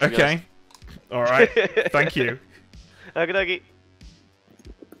 Okay. Alright. Thank you. Okie dokie.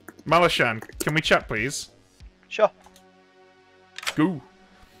 Malashan, can we chat, please? Sure. Goo.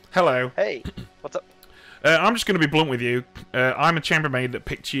 Hello. Hey. What's up? I'm just going to be blunt with you. I'm a chambermaid that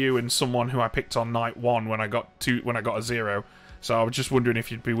picked you and someone who I picked on night 1 when I got a 0. So I was just wondering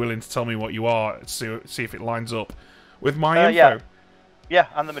if you'd be willing to tell me what you are, see if it lines up with my info. Yeah,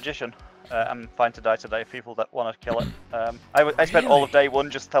 I'm the magician. I'm fine to die today if people that want to kill it. I spent all of day one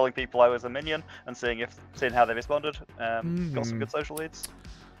just telling people I was a minion and seeing how they responded. Got some good social leads.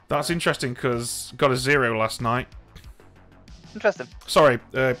 That's interesting because got a 0 last night. Interesting. Sorry,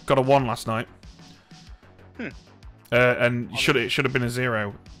 got a 1 last night. And it should have been a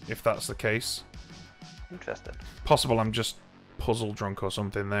 0 if that's the case. Interesting. Possible I'm just puzzle drunk or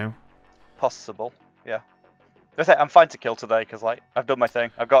something though. Possible, yeah. I'm fine to kill today because like I've done my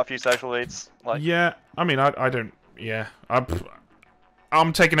thing. I've got a few social leads. Like yeah, I mean I don't. Yeah,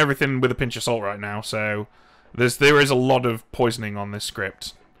 I'm taking everything with a pinch of salt right now. So there is a lot of poisoning on this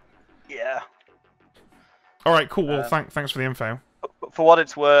script. Yeah. All right, cool. Well, thanks for the info. For what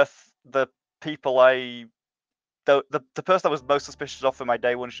it's worth, the people the person I was most suspicious of for my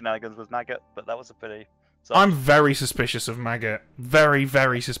day one shenanigans was Maggot, but that was a pretty. I'm very suspicious of Maggot. Very,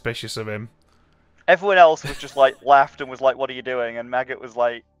 very suspicious of him. Everyone else was just like laughed and was like, "What are you doing?" And Maggot was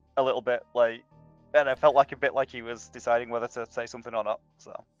like a little bit like, and I felt like a bit like he was deciding whether to say something or not.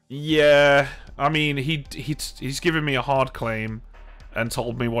 So. Yeah, I mean he's given me a hard claim and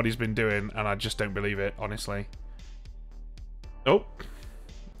told me what he's been doing, and I just don't believe it, honestly. Oh.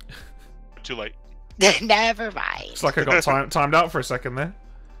 Too late. Never mind. It's like I got timed out for a second there.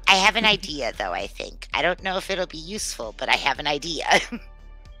 I have an idea, though, I think. I don't know if it'll be useful, but I have an idea.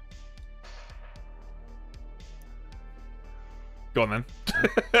 Go on, then.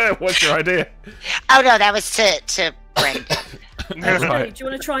 What's your idea? Oh, no, that was to Brendan. Hey, do you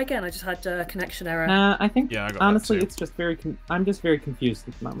want to try again? I just had a connection error. I think, yeah, I got honestly, that too. it's just I'm just very confused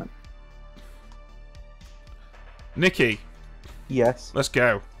at the moment. Nikki. Yes. Let's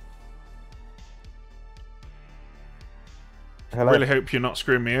go. Hello. Really hope you're not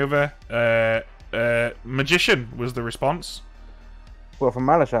screwing me over. Magician was the response. What, from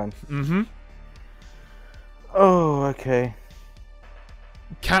Malashan? Mm-hmm. Oh, okay.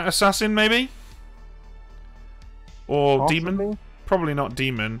 Cat assassin, maybe? Or Possibly? demon? Probably not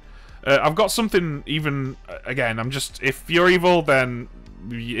demon. I've got something even... Again, I'm just... If you're evil, then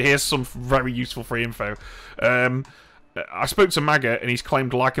here's some very useful free info. I spoke to Maggot, and he's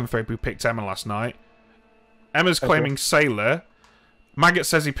claimed Lycanthrope who picked Emma last night. Emma's claiming Sailor. Maggot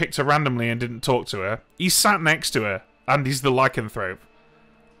says he picked her randomly and didn't talk to her. He's sat next to her, and he's the Lycanthrope.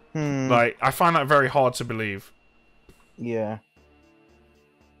 Like, I find that very hard to believe. Yeah.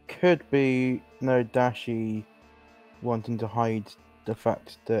 Could be no Dashi wanting to hide the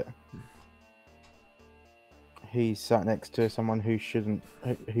fact that he's sat next to someone who should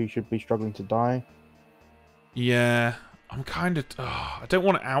be struggling to die. Yeah, I'm kind of... I don't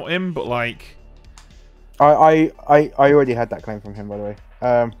want to out him, but like... I already had that claim from him, by the way.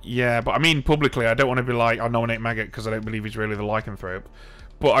 Yeah, but I mean publicly, I don't want to be like, I nominate Maggot because I don't believe he's really the Lycanthrope.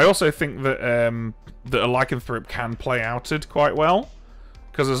 But I also think that that a Lycanthrope can play outed quite well.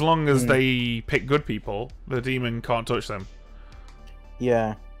 Because as long as they pick good people, the demon can't touch them.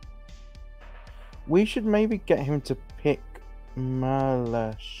 Yeah. We should maybe get him to pick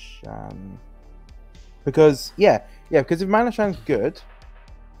Malashan. Because, because if Malashan's good,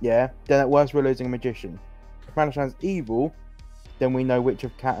 then at worst we're losing a magician. If Malashan's evil, then we know which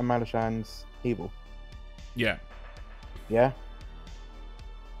of Cat and Malashan's evil. Yeah. Yeah?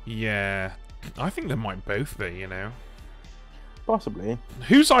 Yeah. I think they might both be, you know. Possibly.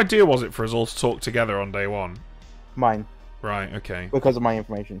 Whose idea was it for us all to talk together on day one? Mine. Right, okay. Because of my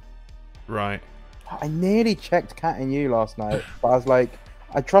information. Right. I nearly checked Cat and you last night, but I was like,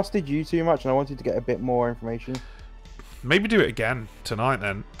 I trusted you too much and I wanted to get a bit more information. Maybe do it again tonight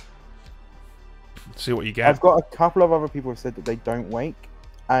then. See what you get. I've got a couple of other people who said that they don't wake,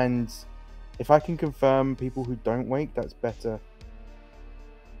 and if I can confirm people who don't wake, that's better.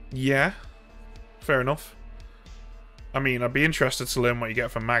 Yeah. Fair enough. I mean, I'd be interested to learn what you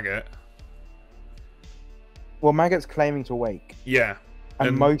get from Maggot. Well, Maggot's claiming to wake. Yeah.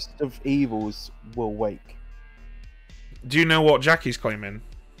 And most of evils will wake. Do you know what Jackie's claiming?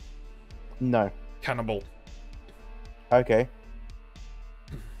 No. Cannibal. Okay.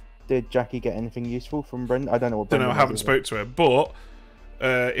 Did Jackie get anything useful from Brendan? I don't know what Brendan I haven't spoke to her, but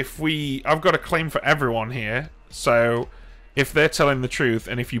I've got a claim for everyone here, so if they're telling the truth,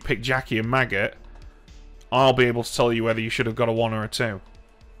 and if you pick Jackie and Maggot, I'll be able to tell you whether you should have got a 1 or a 2.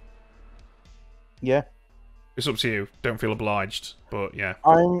 Yeah. It's up to you. Don't feel obliged, but yeah.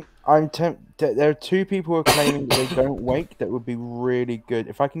 I'm tempted. There are 2 people who are claiming that they don't wake. That would be really good.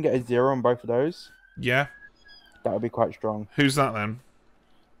 If I can get a 0 on both of those. Yeah. That would be quite strong. Who's that then?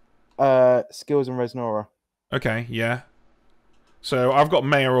 Skills and Resnora. Okay, yeah. So I've got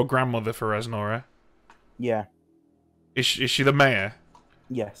mayor or grandmother for Resnora. Yeah. Is she the mayor?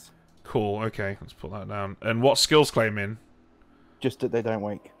 Yes. Cool, okay, let's put that down. And what skills claim in? Just that they don't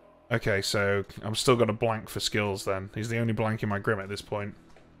wake. Okay, so I'm still got a blank for skills then. He's the only blank in my grim at this point.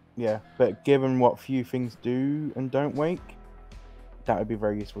 Yeah, but given what few things do and don't wake, that would be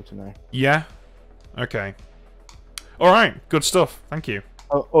very useful to know. Yeah? Okay. Alright, good stuff. Thank you.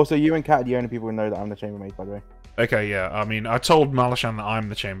 Oh, also, you and Kat are the only people who know that I'm the chambermaid, by the way. Okay, yeah. I mean, I told Malashan that I'm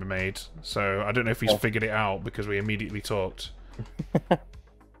the chambermaid, so I don't know if he's figured it out because we immediately talked.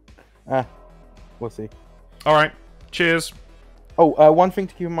 We'll see. Alright, cheers. Oh, one thing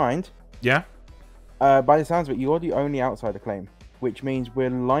to keep in mind. Yeah? By the sounds of it, you're the only outsider claim, which means we're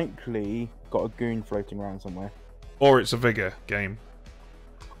likely got a goon floating around somewhere. Or it's a Vigor game.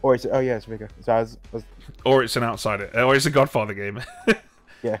 Or it's it's Vigor. So or it's an outsider. Or it's a Godfather game.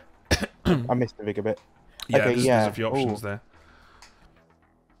 Yeah. I missed the Vigor bit. Yeah, okay, there's a few options there.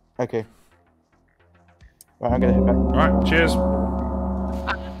 Okay. Right, I'm gonna head back. Alright, cheers.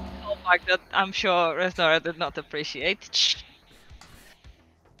 Oh my god, I'm sure Resnora did not appreciate.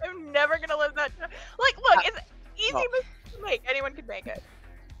 I'm never gonna live that. Like, look, it's easy to make. Anyone can make it.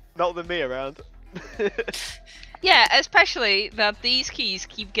 Not with me around. Yeah, especially that these keys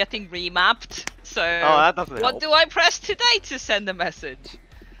keep getting remapped. So, that doesn't what help. do I press today to send a message?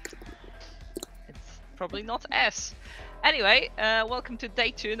 It's probably not S. Anyway, welcome to day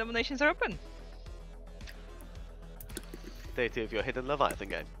 2. Nominations are open. Day 2 of your hidden Leviathan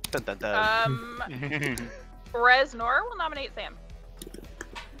game. Dun dun dun. Resnor will nominate Sam.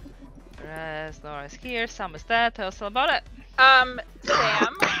 Resnor is here. Sam is dead. Tell us all about it. Sam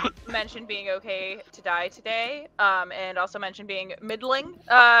mentioned being okay to die today, and also mentioned being middling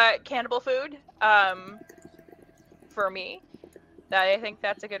cannibal food for me. I think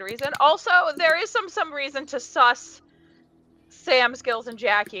that's a good reason. Also, there is some reason to suss Sam, Skills, and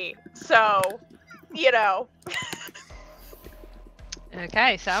Jackie. So, you know.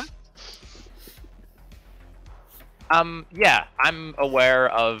 Okay, Sam. Yeah, I'm aware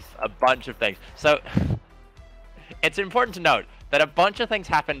of a bunch of things. So, it's important to note that a bunch of things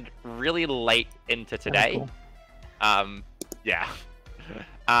happened really late into today. Yeah.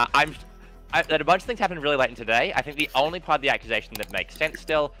 That a bunch of things happened really late into today. I think the only part of the accusation that makes sense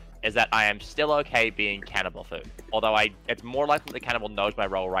still is that I am still okay being cannibal food. Although it's more likely the cannibal knows my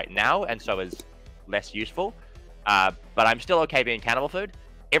role right now, and so is less useful. But I'm still okay being cannibal food.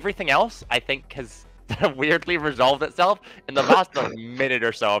 Everything else, I think, has weirdly resolved itself in the last minute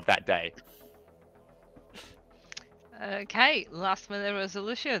or so of that day. Okay, last minute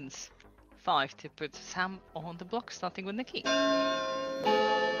resolutions. 5 to put Sam on the block, starting with Nikki.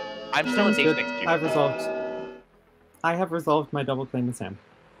 I'm still in Good. D6. I have resolved my double claim to Sam.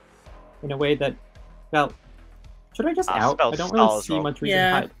 In a way that, well, should I just out? I don't really see much reason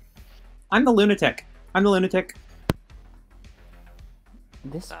to hide. I'm the lunatic. And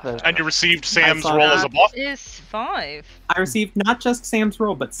you received Sam's role as a boss? Is 5. I received not just Sam's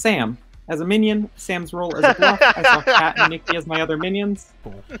role, but Sam as a minion, Sam's role as a bluff. I saw Kat and Nikki as my other minions.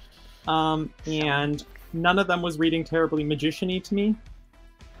 And none of them was reading terribly magician-y to me.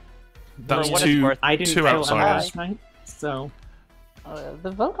 That's I didn't two fail outsiders. last night, so... The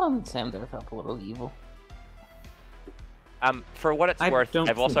vote on Sam there felt a little evil. For what it's worth,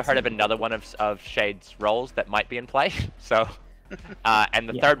 I've also heard of another one of Shade's roles that might be in play. So, and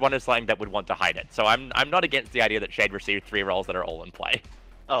the third one is something that would want to hide it. So I'm not against the idea that Shade received 3 roles that are all in play.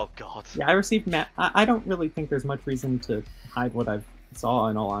 Oh god. Yeah, I received Matt. I don't really think there's much reason to hide what I saw,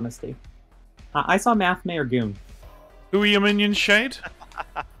 in all honesty. I saw Math Mayor Goon. Who are your minions, Shade?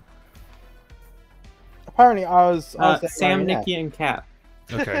 Apparently, I was Sam, marionette. Nikki, and Kat.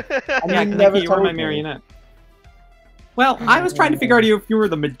 Okay. Yeah, never Nikki, you were told my me. marionette. Well, I was trying to figure out if you were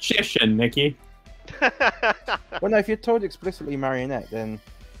the magician, Nikki. Well, no, if you're told explicitly marionette, then...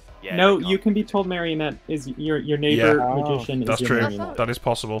 Yeah, no, you can be told marionette is your neighbor magician That's is your true. marionette. That is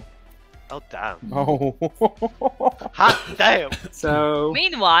possible. Oh damn. Oh. Hot damn. So...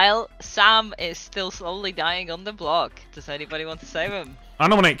 Meanwhile, Sam is still slowly dying on the block. Does anybody want to save him? I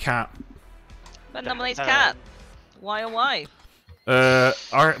nominate Cat. But nominates Cat. Why or why?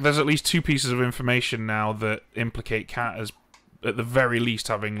 There's at least 2 pieces of information now that implicate Cat as, at the very least,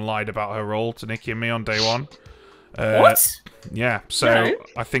 having lied about her role to Nikki and me on day 1. What? Yeah, so No.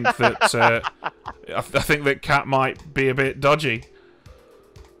 I think that I think that Cat might be a bit dodgy.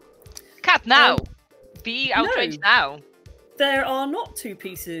 Cat now! Be outraged now! There are not 2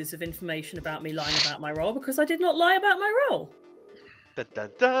 pieces of information about me lying about my role because I did not lie about my role. Dun, dun,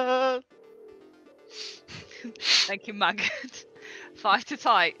 dun. Thank you, Maggot. 5 to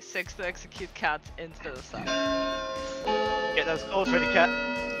tie, 6 to execute Cat instead of Sam. Get those calls ready, Cat.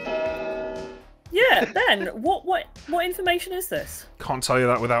 Yeah, Ben, what information is this? Can't tell you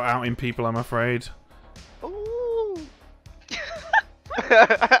that without outing people, I'm afraid. Ooh.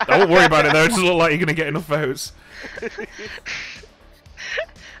 Don't worry about it though, it doesn't look like you're going to get enough votes.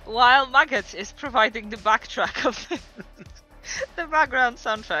 While Maggot is providing the backtrack of the background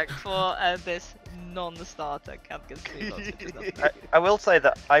soundtrack for this non-starter, can't get 3 votes. I will say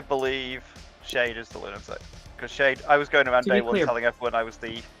that I believe Shade is the lunatic. Because Shade, I was going around day one telling everyone I was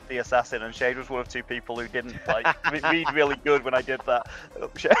the assassin, and Shade was one of 2 people who didn't like read really good when I did that.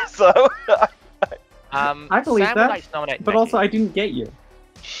 So I believe Sam that, would like to nominate but Nikki. also I didn't get you.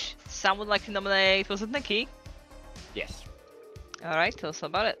 Sam would like to nominate, was it Nikki? Yes. Alright, tell us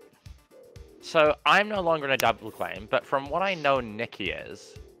about it. So I'm no longer in a double claim, but from what I know Nikki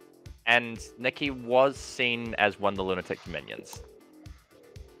is, and Nikki was seen as one of the lunatic minions.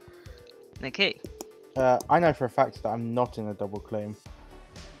 Nikki. I know for a fact that I'm not in a double claim.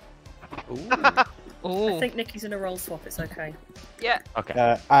 I think Nikki's in a roll swap. It's okay. Yeah.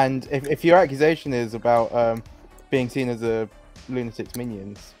 Okay. And if your accusation is about being seen as a lunatic's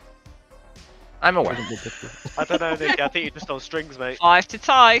minions, I'm aware. I don't know, Nick. I think you're just on strings, mate. 5 to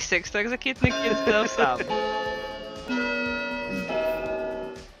tie, 6 to execute Nikki instead of Sam.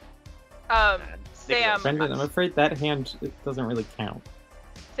 Sam. Brendan, I'm afraid that hand doesn't really count.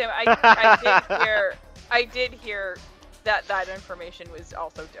 Sam, I did hear that information was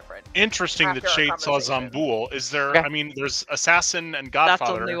also different. Interesting that after our Shade saw conversation. Zambul. Is there? I mean, there's Assassin and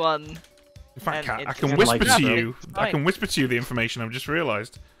Godfather. That's only one. In fact, And I it's can just whisper like- to you. It's I fine. can whisper to you the information I've just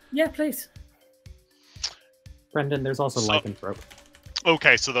realised. Yeah, please. Brendan, there's also lycanthrope.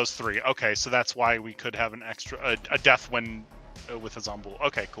 Okay, so those 3. Okay, so that's why we could have an extra a death when with a Zambul.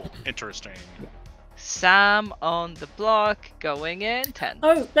 Okay, cool. Interesting. Sam on the block, going in 10.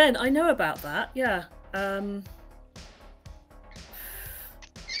 Oh, Ben, I know about that. Yeah. 5.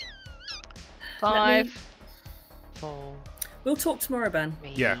 We'll talk tomorrow, Ben.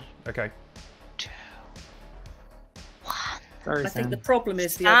 Yeah. Okay. Sorry, I think Sam. the problem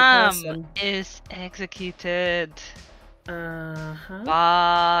is the other Sam person. is executed. Uh-huh.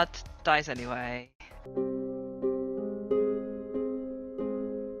 But dies anyway.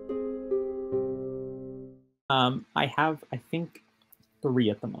 I have, I think, 3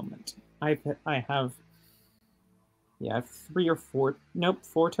 at the moment. I have 3 or 4. Nope,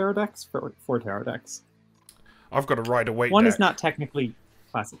 4 tarot decks. 4 tarot decks. I've got a Rider Waite One deck. is not technically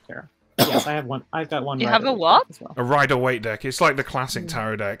classic tarot. Yes, I have one. I've got one. You Rider have a Waite what? deck as well. A Rider Waite deck. It's like the classic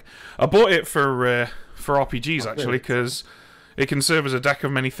tarot deck. I bought it for RPGs actually because it can serve as a deck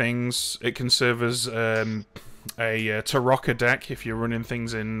of many things. It can serve as a Tarocca deck if you're running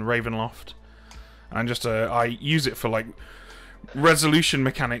things in Ravenloft, and just I use it for like resolution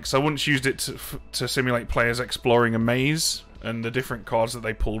mechanics. I once used it to simulate players exploring a maze and the different cards that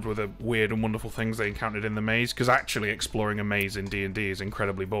they pulled were the weird and wonderful things they encountered in the maze. Because actually exploring a maze in D&D is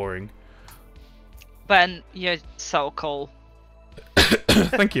incredibly boring. Ben, you're so cool.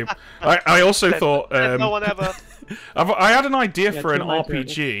 Thank you. I also thought no one ever. I had an idea for an do my turn.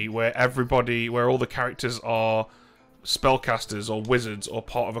 RPG where all the characters are spellcasters or wizards or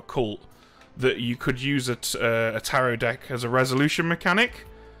part of a cult, that you could use a tarot deck as a resolution mechanic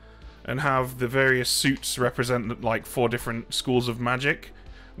and have the various suits represent like 4 different schools of magic,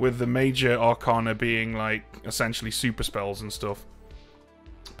 with the major arcana being like essentially super spells and stuff.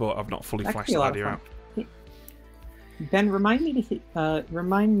 But I've not fully That could fleshed be a that lot of idea fun. out. Ben, remind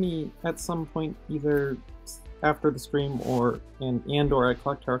me at some point, either after the stream or or at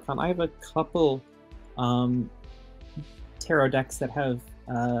Clocktower Con. I have a couple tarot decks that have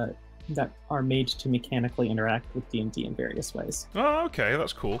that are made to mechanically interact with D&D in various ways. Oh, okay,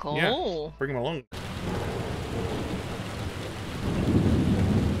 that's cool. Yeah, Cool. bring them along.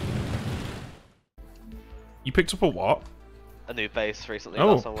 You picked up a what? A new bass recently.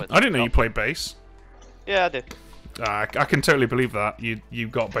 Oh, last time went I didn't know to you played bass. Yeah, I did. I can totally believe that. You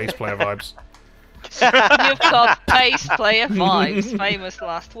got bass player vibes. You've got bass player vibes. Famous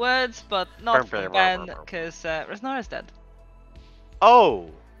last words, but not from Ben, because Reznor is dead. Oh!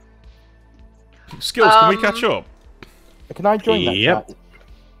 Skills, can we catch up? Can I join that Yep. chat?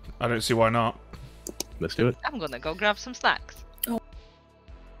 I don't see why not. Let's do it. I'm gonna go grab some snacks.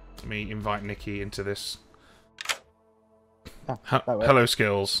 Let me invite Nikki into this. that works. Hello,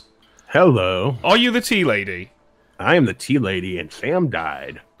 Skills. Hello. Are you the tea lady? I am the tea lady, and Sam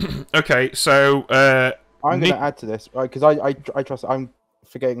died. Okay, so I'm Nick- going to add to this because I trust. I'm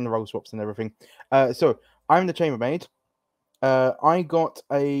forgetting the role swaps and everything. So I'm the chambermaid. I got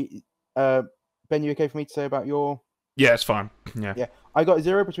a Ben. You okay for me to say about your? Yeah, it's fine. Yeah. Yeah, I got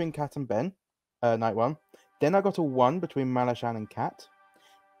 0 between Cat and Ben, night 1. Then I got a 1 between Malashan and Cat.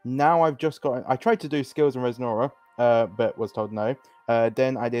 Now I've just got. I tried to do skills and Resnora, but was told no.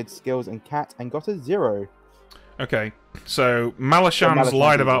 Then I did skills and Cat and got a 0. Okay, so Malashan's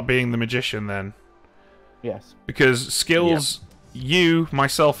lied about being the magician then. Yes. Because Skills, you,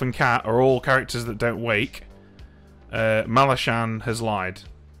 myself, and Kat are all characters that don't wake. Malashan has lied.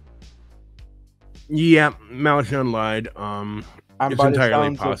 Yeah, Malashan lied. And It's by the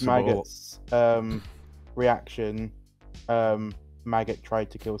entirely sounds possible. of Maggot's reaction, Maggot tried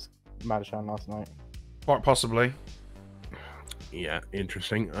to kill Malashan last night. Quite possibly. Yeah,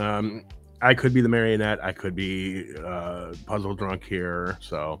 interesting. I could be the marionette. I could be puzzle drunk here.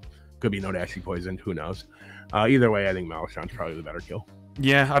 So could be no dashy poisoned. Who knows? Either way, I think Malashan's probably the better kill.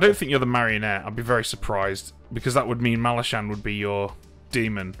 Yeah, I don't think you're the marionette. I'd be very surprised because that would mean Malashan would be your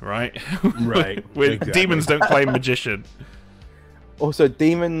demon, right? Right. Exactly. Demons don't claim magician. Also,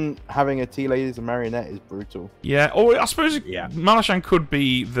 demon having a tea lady as a marionette is brutal. Yeah, or I suppose Malashan could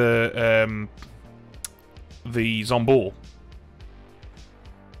be the Zomball.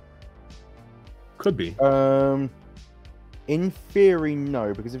 Could be. In theory,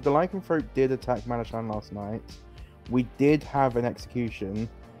 no, because if the lycanthrope did attack Malashan last night, we did have an execution.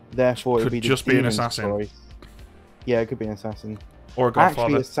 Therefore, it would be just be an assassin. Choice. Yeah, it could be an assassin. Or a godfather.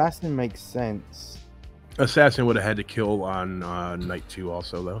 Actually, assassin makes sense. Assassin would have had to kill on night 2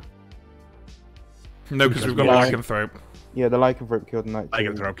 also, though. No, because we've got a lycanthrope. Yeah, the lycanthrope killed night 2.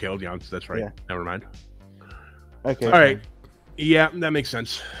 Lycanthrope killed, yeah, that's right. Yeah. Never mind. Okay. All right. Yeah, that makes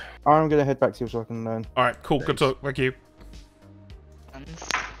sense. I'm going to head back to you so I can learn. All right, cool. Good talk. Thank you.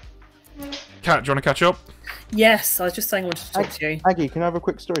 Kat, do you want to catch up? Yes, I was just saying I wanted to talk to you. Aggie, can I have a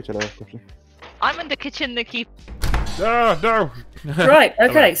quick storyteller question? I'm in the kitchen, Nikki. No. Right,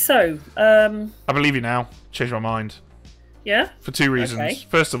 okay, so... I believe you now. Changed my mind. Yeah? For 2 reasons. Okay.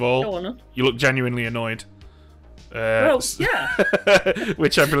 First of Go all, on. you look genuinely annoyed. Well, yeah.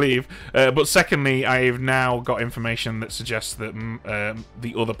 Which I believe. But secondly, I've now got information that suggests that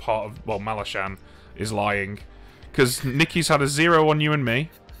the other part of, well, Malashan is lying. Because Nikki's had a 0 on you and me.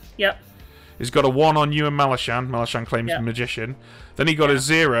 Yep. He's got a 1 on you and Malashan. Malashan claims magician. Then he got a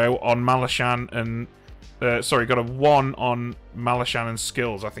 0 on Malashan and... sorry, got a 1 on Malashan and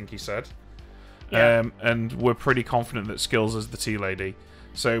Skills, I think he said. Yeah. And we're pretty confident that Skills is the tea lady.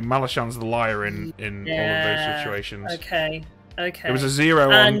 So Malashan's the liar in all of those situations. Okay. It was a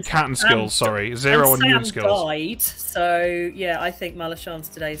 0 on Cat and Skills, sorry. 0 on you and Skills. Died, so yeah, I think Malashan's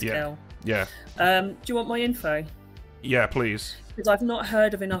today's kill. Yeah. Do you want my info? Yeah, please. Because I've not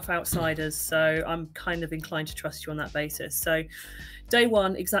heard of enough outsiders, so I'm kind of inclined to trust you on that basis. So, day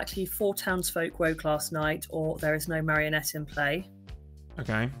 1, exactly 4 townsfolk woke last night, or there is no marionette in play.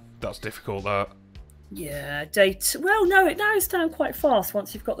 Okay, that's difficult, that. Yeah, day 2... Well, no, it narrows down quite fast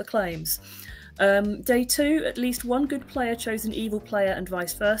once you've got the claims. Day 2, at least 1 good player chose an evil player and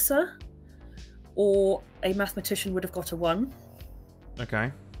vice versa. Or a mathematician would have got a 1.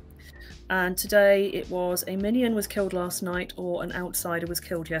 Okay. And today it was a minion was killed last night or an outsider was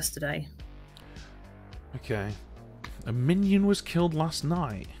killed yesterday. Okay. A minion was killed last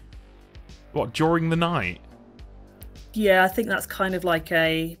night? What, during the night? Yeah, I think that's kind of like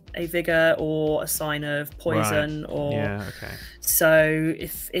a vigor or a sign of poison, right. Or yeah, okay. So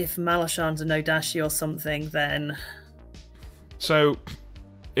if Malashan's a no-dashi or something, then... So,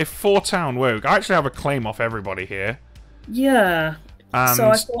 if 4 town woke... I actually have a claim off everybody here. Yeah. And so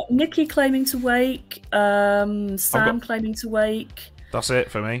I've got Nikki claiming to wake, Sam claiming to wake. That's it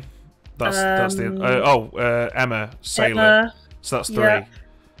for me. That's the Emma Sailor. Emma, so that's 3. Yeah,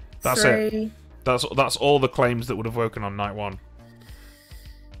 that's 3. it. That's all the claims that would have woken on night 1.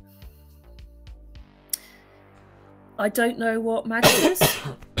 I don't know what Maggot is.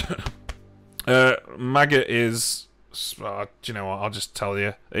 Maggot is. Do you know what? I'll just tell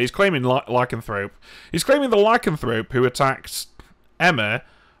you. He's claiming lycanthrope. He's claiming the lycanthrope who attacked Emma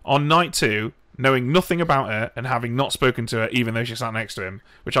on night 2, knowing nothing about her and having not spoken to her, even though she sat next to him,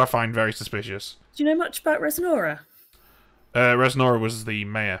 which I find very suspicious. Do you know much about Resnora? Resnora was the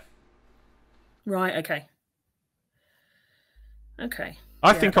mayor. Right. Okay. Okay.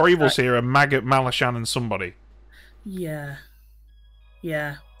 I think our evils here are Maggot, Malashan, and somebody. Yeah.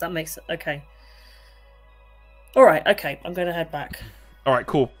 Yeah, that makes it okay. All right. Okay, I'm going to head back. All right.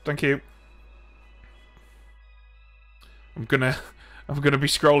 Cool. Thank you. I'm gonna be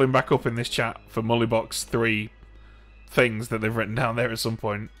scrolling back up in this chat for Mullybox 3 things that they've written down there at some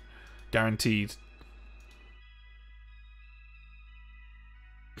point. Guaranteed.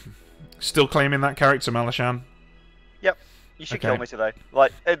 Still claiming that character, Malashan? Yep. You should kill me today.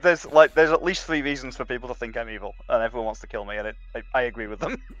 There's at least 3 reasons for people to think I'm evil, and everyone wants to kill me, and I agree with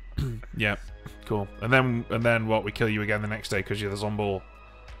them. Yeah. Cool. And then what? We kill you again the next day because you're the zombie.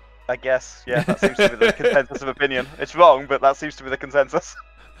 I guess, yeah, that seems to be the consensus of opinion. It's wrong, but that seems to be the consensus.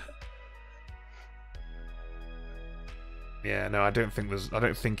 Yeah, no, I don't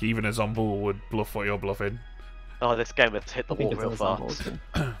think even a Zombul would bluff what you're bluffing. Oh, this game has hit the wall real fast.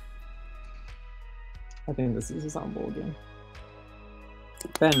 I think this is a Zombul game.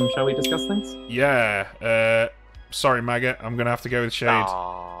 Ben, shall we discuss things? Yeah. Sorry, Maggot. I'm gonna have to go with Shade.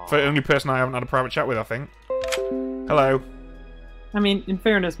 For the only person I haven't had a private chat with, I think. Hello. I mean, in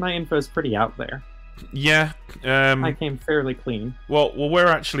fairness, my info's pretty out there. Yeah. I came fairly clean. Well, we're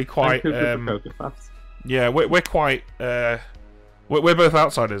actually quite. Yeah, we're quite. We're both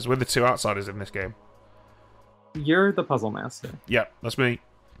outsiders. We're the two outsiders in this game. You're the puzzle master. Yeah, that's me.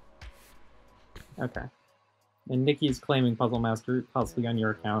 Okay. And Nikki's claiming puzzle master, possibly on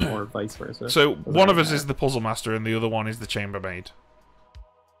your account, or vice versa. So one of us is the puzzle master, and the other one is the chambermaid.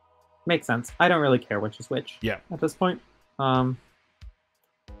 Makes sense. I don't really care which is which. Yeah. At this point,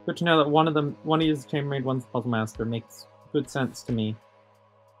 good to know that one of you is the chambermaid, one's the puzzle master. Makes good sense to me.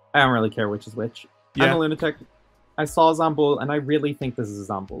 I don't really care which is which. Yeah. I'm a lunatic. I saw Zombul, and I really think this is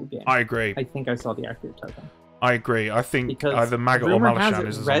a Zombul game. I agree. I think I saw the accurate token. I agree. I think Because either Maggot or Malashan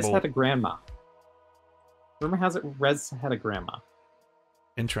is a Rez Zombul. had a grandma. Rumor has it Rez had a grandma.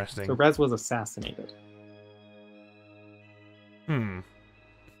 Interesting. So Rez was assassinated.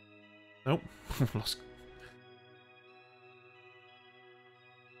 Nope. Lost.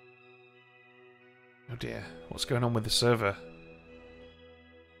 Oh dear. What's going on with the server?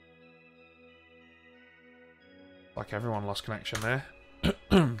 Like everyone lost connection there.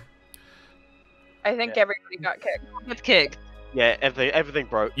 I think everybody got kicked. Got kicked. Yeah, everything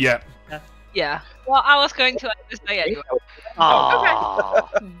broke. Yeah. Yeah. Well, I was going to say anyway.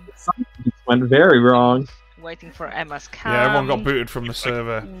 Something went very wrong. Waiting for Emma's cam. Yeah, everyone got booted from the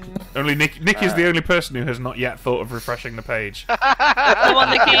server. Only Nick is the only person who has not yet thought of refreshing the page. Come on,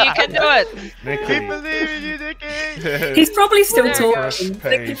 Nikki, you can do it. Nicky. Keep believing you, Nicky. He's probably still Refresh talking,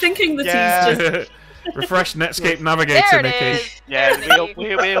 page. thinking that he's just. Refresh Netscape Navigator, Nicky. Yeah,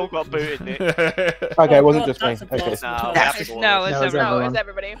 we all got booted, Nick. Okay, it wasn't just me. Okay. No, it's everyone.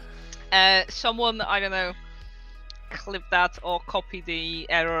 Everybody. Someone, I don't know, clip that or copy the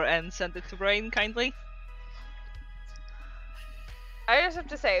error and send it to Brain, kindly. I just have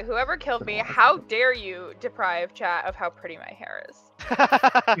to say, whoever killed me, how dare you deprive chat of how pretty my hair is?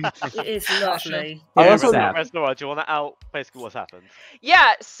 It is lovely. Do you want to out basically what's happened?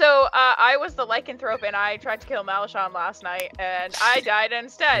 Yeah, so I was the lycanthrope and I tried to kill Malashan last night and I died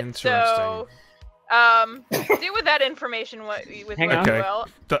instead. So, deal with that information with what you will.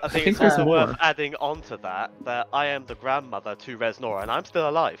 I think it's also worth adding on to that I am the grandmother to Resnora and I'm still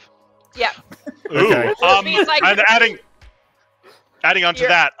alive. Yeah. Okay. Means, like, and adding on to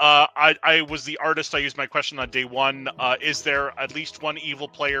that, I was the artist. I used my question on day one. Is there at least one evil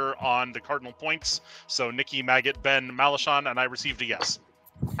player on the cardinal points? So Nikki, Maggot, Ben, Malashan, and I received a yes.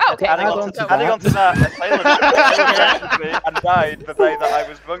 Oh, okay. Adding on to that, Asylum and died the day that I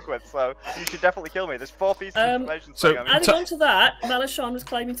was drunk with, so you should definitely kill me. There's 4 pieces of information. Adding on to that, Malashan was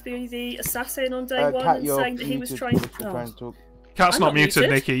claiming to be the assassin on day one and saying that he was trying to... Cat's not muted,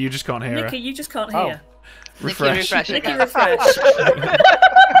 Nikki. You just can't hear her. Nikki, you just can't hear. Refresh. Nikki, refresh.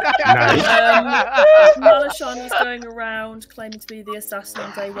 Malashan was going around claiming to be the assassin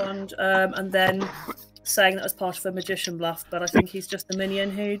on day one, and then saying that was part of a magician bluff, but I think he's just the minion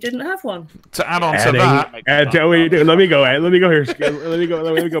who didn't have one. To add on to that, let me go here. Let me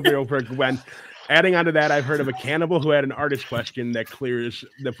go real quick. When adding on to that, I've heard of a cannibal who had an artist question that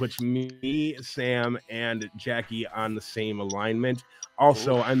puts me, Sam, and Jackie on the same alignment.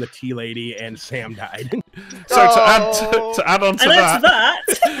 Also, I'm the tea lady, and Sam died. So to add on to that,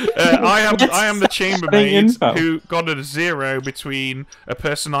 I am the chambermaid who got a 0 between a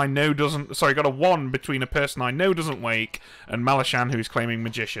person I know doesn't. Sorry, got a 1 between a person I know doesn't wake and Malashan, who's claiming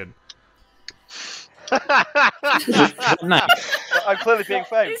magician. I'm clearly being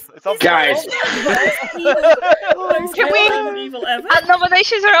faked. It's obvious. Guys, can we?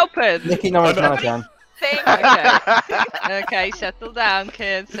 Nominations are open. Nikki, no one's Malashan. Okay, settle down,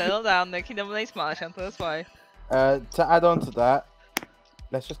 kids. Settle down. Nikki nominates Malashan, that's why. To add on to that,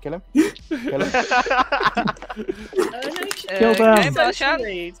 let's just kill him. Kill him. Kill them.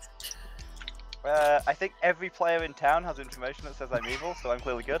 Malashan. I think every player in town has information that says I'm evil, so I'm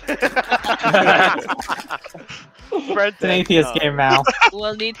clearly good. It's an atheist game now.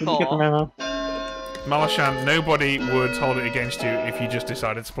 We'll need 4. Malashan, nobody would hold it against you if you just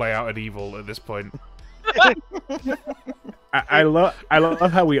decided to play out an evil at this point. I love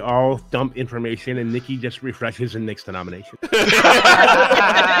how we all dump information and Nikki just refreshes and makes the nomination.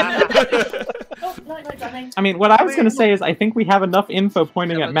 I mean, what I was going to say is I think we have enough info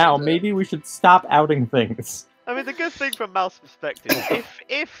pointing at Mal. Maybe we should stop outing things. I mean, the good thing from Mal's perspective,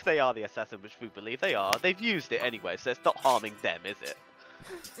 if they are the assassin, which we believe they are, they've used it anyway, so it's not harming them, is it?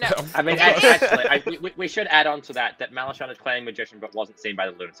 No. I mean, actually, we should add on to that Malachon is playing magician but wasn't seen by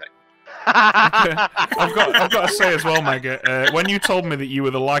the lunatic. I've got to say as well, Maggot, when you told me that you were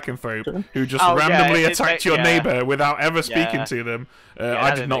the lycanthrope who just randomly attacked your neighbour without ever speaking to them,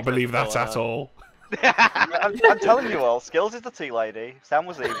 I did not believe that at all. I'm telling you all, Skills is the tea lady, Sam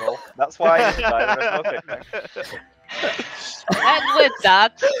was evil, that's why I decided And with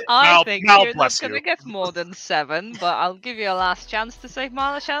that, I think Mal, you're not bless going to you. get more than 7, but I'll give you a last chance to save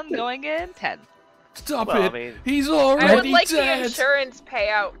Malachon going in 10. Stop Well, it! I mean, He's I already would like dead! the insurance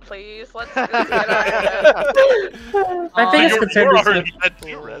payout, please. Let's get on with it. My biggest concern You're is already with dead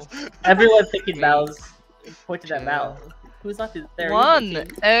too, Rez. everyone thinking Mal's pointed at Mal. Who's left there? 1.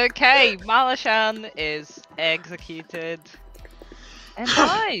 Okay, Malachon is executed. And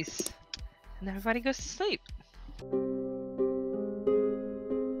dies. And everybody goes to sleep.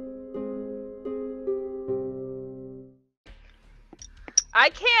 I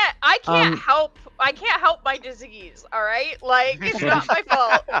can't help my disease, alright? Like, it's not my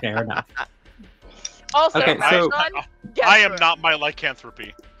fault. Fair enough. Also, Okay, so- Malachon, I am not my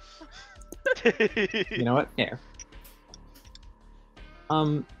lycanthropy. You know what? Fair.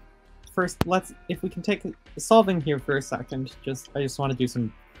 First, if we can take solving here for a second. I just want to do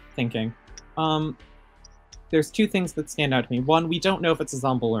some thinking. There's 2 things that stand out to me. One, we don't know if it's a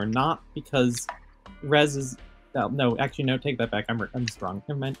Zomble or not because Rez is. No, actually, no. Take that back. I'm just wrong.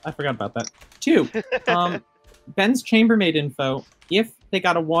 Never mind. I forgot about that. 2, Ben's chambermaid info. If they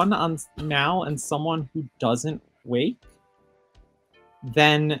got a 1 on Mal and someone who doesn't wake,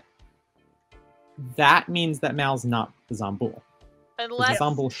 then that means that Mal's not the Zomboul. Unless the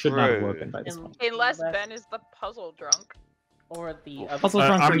Zomboul should not have woken by this point. Unless Ben is the puzzle drunk. Or the Puzzle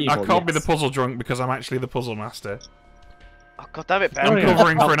drunk are evil, I can't be yes. the puzzle drunk because I'm actually the puzzle master. Oh god damn it, Ben. I'm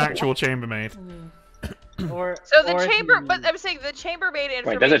covering for an actual chambermaid. So the chamber, but I'm saying the chambermaid information.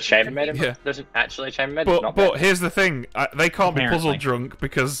 Wait, there's a chambermaid? Yeah. There's actually a chambermaid? But here's the thing, they can't be puzzle Apparently. drunk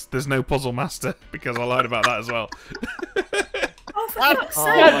because there's no puzzle master, because I lied about that as well. Oh, for fuck's Oh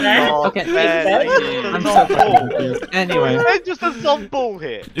sake! my god, Okay. Ben. I'm so fucking confused. Anyway. Ben's just a Zomboul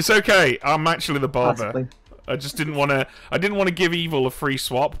here. It's okay, I'm actually the barber. Possibly. I just didn't want to give evil a free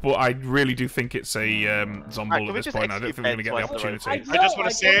swap, but I really do think it's a Zomboul at this point. I don't think we're going to get the opportunity. I just want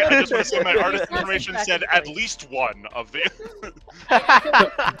to say my artist information said at least 1 of the.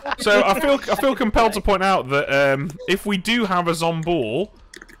 So I feel compelled to point out that if we do have a Zomboul,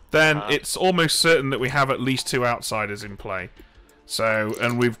 then it's almost certain that we have at least 2 outsiders in play. So,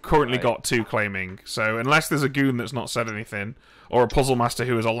 and we've currently got 2 claiming. So unless there's a goon that's not said anything, or a puzzle master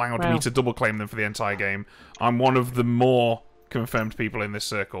who has allowed me to double claim them for the entire game, I'm one of the more confirmed people in this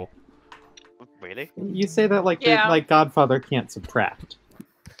circle. Really? You say that like Godfather can't subtract.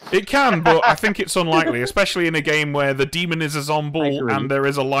 It can, but I think it's unlikely, especially in a game where the demon is a Zomboul and there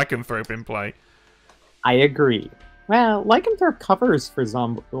is a lycanthrope in play. I agree. Well, lycanthrope covers for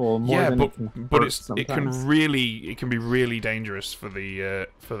Zomboul more than it can but hurt sometimes. it can be really dangerous for the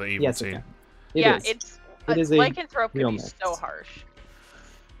evil team. It is. It is a lycanthrope real can be mix. so harsh.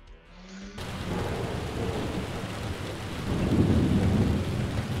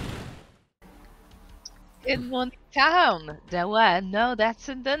 In one town, there were no deaths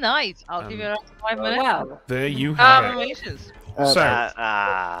in the night. I'll give you 5 minutes. Wow. There you have it. Informations. So,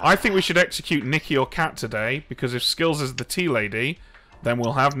 I think we should execute Nikki or Cat today, because if Skills is the tea lady, then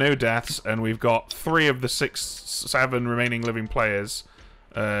we'll have no deaths, and we've got 3 of the 7 remaining living players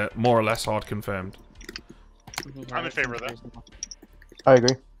more or less hard confirmed. I'm in favor of that. I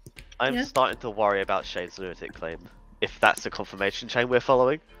agree. I'm starting to worry about Shane's lunatic claim. If that's the confirmation chain we're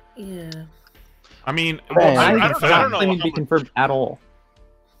following. Yeah. I mean, I don't know. claiming to be confirmed at all.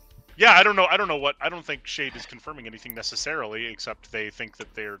 Yeah, I don't know. I don't think Shade is confirming anything necessarily, except they think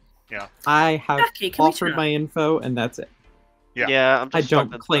that they're. Yeah. I have Jackie, can we offered try? my info, and that's it. Yeah. I'm I just don't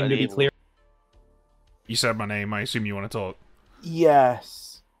struggling claim for to an be evil. clear. You said my name. I assume you want to talk.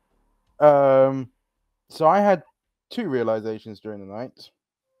 Yes. So I had 2 realizations during the night.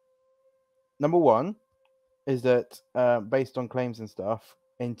 Number 1 is that based on claims and stuff,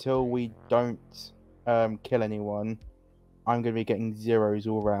 until we don't kill anyone, I'm going to be getting 0s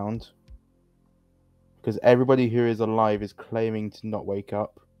all round. Because everybody who is alive is claiming to not wake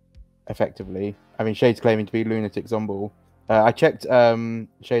up, effectively. I mean, Shade's claiming to be lunatic Zomboul. I checked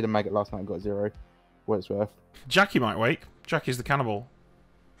Shade and Maggot last night and got 0. What it's worth. Jackie might wake. Jackie's the cannibal.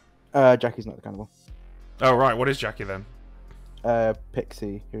 Jackie's not the cannibal. Oh, right. What is Jackie then?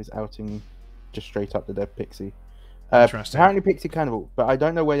 Pixie, who's outing just straight up the dead Pixie. Interesting. Apparently Pixie cannibal, but I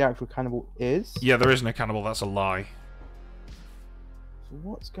don't know where the actual cannibal is. Yeah, there isn't a cannibal. That's a lie. So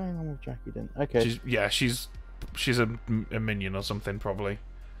what's going on with Jackie then? Okay. She's a minion or something probably.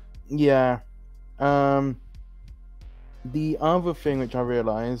 Yeah. The other thing which I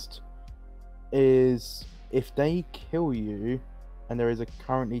realised is if they kill you and there is a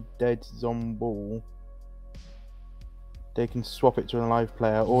currently dead zombie, they can swap it to an alive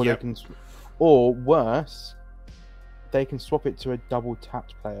player, or they can, or worse, they can swap it to a double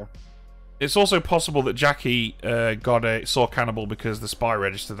tapped player. It's also possible that Jackie saw cannibal because the spy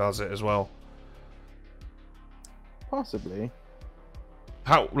register does it as well. Possibly.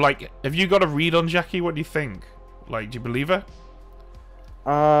 Have you got a read on Jackie? What do you think? Like, do you believe her?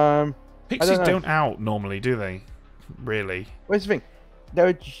 Pixies don't out normally, do they? Really? Where's the thing? They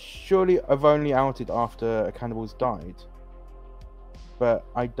would surely have only outed after a cannibal's died. But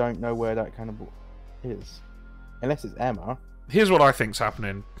I don't know where that cannibal is. Unless it's Emma. Here's what I think's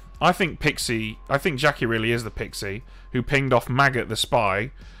happening. I think Jackie really is the Pixie who pinged off Maggot the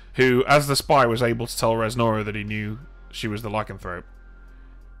spy, who, as the spy, was able to tell Resnora that he knew she was the lycanthrope.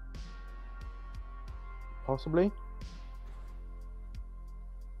 Possibly.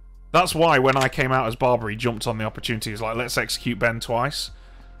 That's why when I came out as Barber, he jumped on the opportunity. He's like, let's execute Ben twice.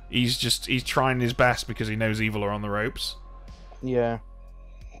 He's trying his best because he knows evil are on the ropes. Yeah.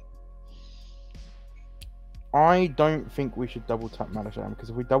 I don't think we should double tap Malasham, because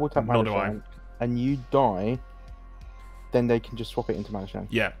if we double tap Malasham and you die, then they can just swap it into Malasham.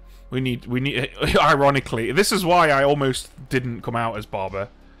 Yeah. We need ironically, this is why I almost didn't come out as Barber.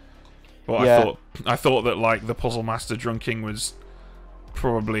 But yeah. I thought that like the Puzzle Master Drunk King was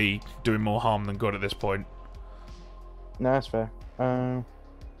probably doing more harm than good at this point. No, that's fair.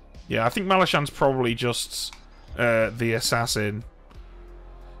 Yeah, I think Malashan's probably just the assassin.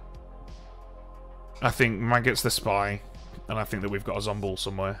 I think Maggot's the spy, and I think that we've got a Zomball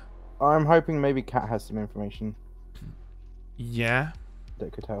somewhere. I'm hoping maybe Cat has some information. Yeah.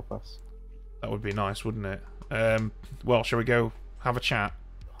 That could help us. That would be nice, wouldn't it? Well, shall we go have a chat?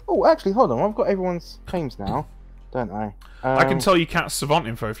 Oh, actually, hold on. I've got everyone's names now, don't I? I can tell you Cat's Savant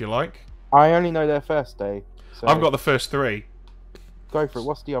info if you like. I only know their first day. So I've got the first three. Go for it.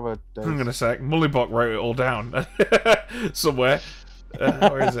 What's the other days? Hang on a sec. Mullibok wrote it all down somewhere.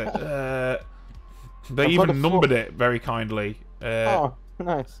 Where is it? They even numbered it very kindly. Oh,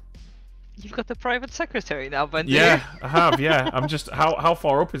 nice. You've got the private secretary now, Ben. Yeah, I have. Yeah, I'm just. How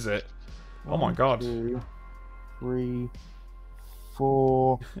far up is it? Oh my god. 2, 3,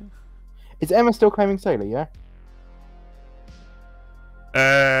 4. Is Emma still claiming Sailor?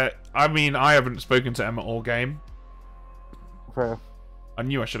 Yeah. I mean, I haven't spoken to Emma all game. Fair. I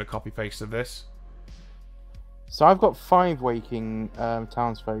knew I should have copy pasted this. So I've got 5 waking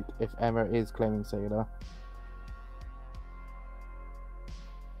townsfolk if Emma is claiming Sailor.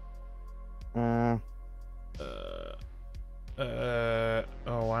 Oh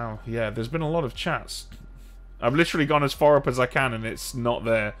wow, yeah. There's been a lot of chats. I've literally gone as far up as I can, and it's not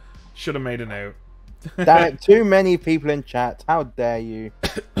there. Should have made a note. Damn it! Too many people in chat. How dare you?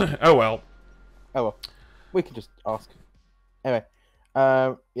 Oh well. Oh well. We can just ask. Anyway,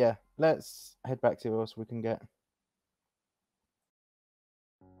 yeah. Let's head back to what else we can get.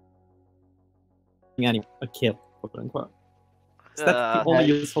 A kill, quote unquote. So that's the only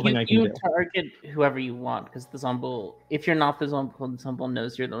useful thing I can do. You target whoever you want, because the Zomble, if you're not the Zomble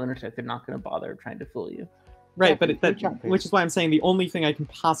knows you're the lunatic, they're not going to bother trying to fool you. Right, but which is why I'm saying the only thing I can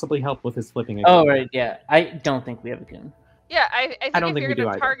possibly help with is flipping a goon. Oh, right, yeah. I don't think we have a goon. Yeah, I think if you're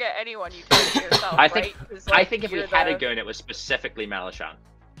going to target anyone, you target yourself, I think, right? I think if we had a goon, it was specifically Malashan.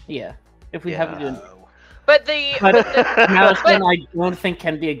 Yeah, if we have a goon. But the... Malashan, I don't think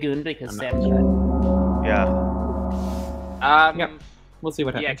can be a goon because Sam's right. Yeah. Yeah, we'll see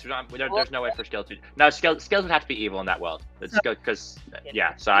what happens. Yeah, there's no way for Skills to. No, Skills would have to be evil in that world. It's because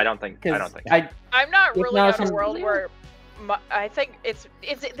yeah. So I don't think. I'm not really on a world where. I think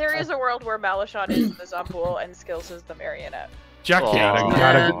there is a world where Malashan is the Zombul and Skills is the marionette. Jackie,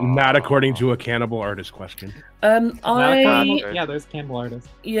 not according to a cannibal artist question. Yeah, there's cannibal artists.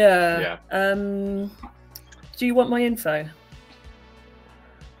 Yeah. Do you want my info?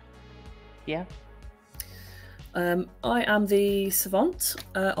 Yeah. I am the Savant.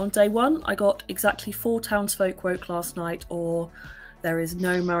 On day 1, I got exactly 4 townsfolk woke last night, or there is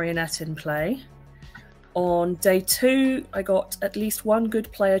no marionette in play. On day 2, I got at least 1 good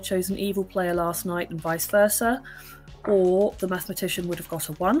player chose an evil player last night, and vice versa, or the mathematician would have got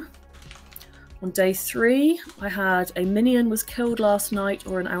a 1. On day 3, I had a minion was killed last night,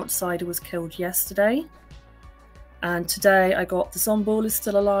 or an outsider was killed yesterday. And today I got the Zomball is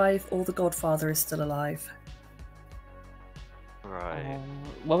still alive, or the Godfather is still alive. Right.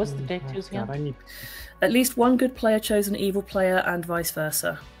 What was the date twos again? God, I need... At least one good player chose an evil player, and vice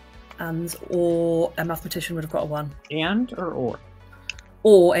versa. Or a mathematician would have got a 1. And or?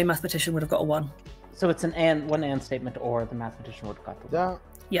 Or a mathematician would have got a 1. So it's one and statement, or the mathematician would have got the 1. That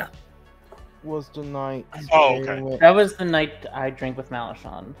Yeah. was the night. Oh, okay. That was the night I drank with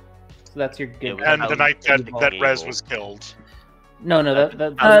Malishon. So that's your good. And the night that Rez was killed. No,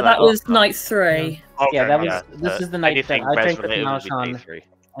 that was night 3. Okay, yeah, that was. yeah. This is the night that I drank with Malishon, D3.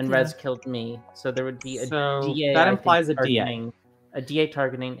 and Rez killed me. So there would be a So DA. that I implies think, a DA. targeting- A DA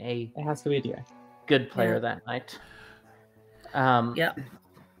targeting a. It has to be a DA. Good player Yeah. that night. Yeah.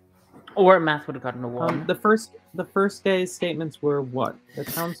 Or math would have gotten a 1. The first day's statements were what? The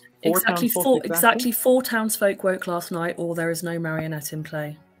towns Exactly 4 townsfolk woke last night, or there is no marionette in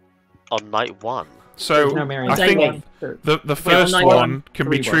play. On night 1. So no I marionette. think the first night one one, can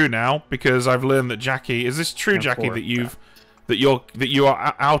be 3 true works. now because I've learned that Jackie. Is this true, And Jackie? 4, That you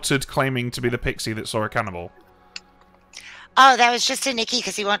are outed claiming to be the pixie that saw a cannibal. Oh, that was just a Nikki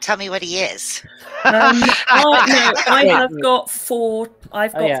because he won't tell me what he is. I have got 4.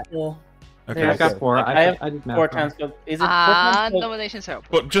 I've got 4. Okay. Yeah, I got 4. I have did math 4 wrong. townsfolk. Is it 4 townsfolk? Nominations are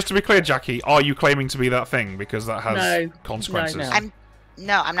But just to be clear, Jackie, are you claiming to be that thing? Because that has No. consequences.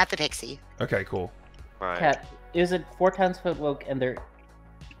 No. I'm not the pixie. Okay, cool. Right. Cat, is it 4 townsfolk woke and there?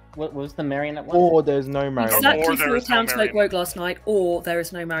 What was the marionette one? Or there's no marionette. Exactly Or there 4 is no townsfolk marionette. woke last night, or there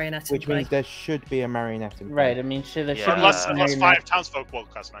is no marionette in Which play. means there should be a marionette in play. Right. I mean, there should Unless- be a Unless marionette. 5 townsfolk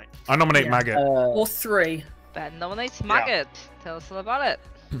woke last night. I nominate Maggot. Or 3. Ben nominates Maggot. Tell us all about it.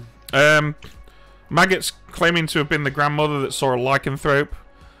 Maggot's claiming to have been the grandmother that saw a lycanthrope.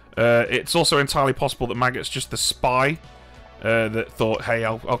 It's also entirely possible that Maggot's just the spy that thought, hey,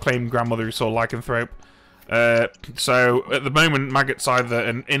 I'll claim grandmother who saw a lycanthrope. So, at the moment, Maggot's either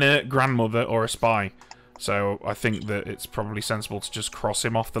an inert grandmother or a spy. So, I think that it's probably sensible to just cross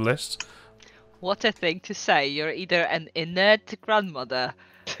him off the list. What a thing to say. You're either an inert grandmother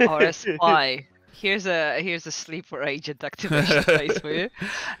or a spy. Here's a sleeper agent activation phrase for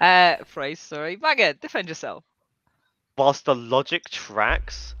you. Sorry. Maggot, defend yourself. Whilst the logic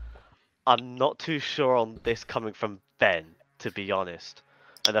tracks, I'm not too sure on this coming from Ben, to be honest.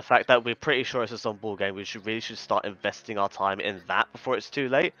 And the fact that we're pretty sure it's a zombie game, we should start investing our time in that before it's too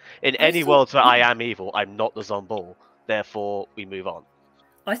late. In any world where I am evil, I'm not the zombie. Therefore, we move on.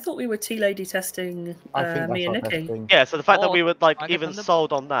 I thought we were tea-lady testing me and Nikki. Yeah, so the fact that we were like I even get on the-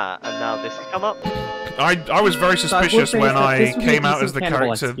 sold on that, and now this has come up. I was very suspicious when I came out as the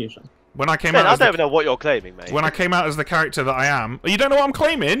character. When I came Ben, out I as don't the even know what you're claiming, mate. When I came out as the character that I am... You don't know what I'm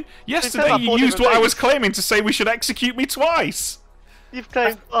claiming? Yesterday about you 4 used different what I was things. claiming to say we should execute me twice! You've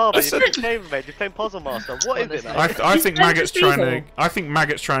claimed you've claimed, mate. You've claimed Puzzle Master. What is it, mate? I think You've Maggot's claimed trying to... evil. I think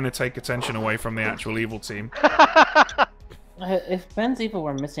Maggot's trying to take attention away from the actual evil team. If Ben's evil,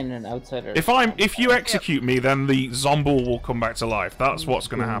 we're missing an outsider. If you execute me, then the zombie will come back to life. That's what's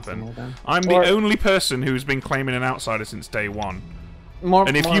going to happen. I'm the only person who's been claiming an outsider since day 1.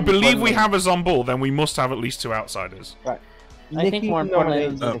 And if you believe we have a zombie, then we must have at least 2 outsiders. Right. I think more importantly,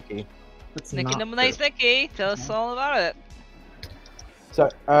 Nikki. Nikki nominates Nikki. Tell us all about it. So,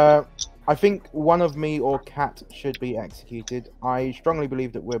 I think one of me or Kat should be executed. I strongly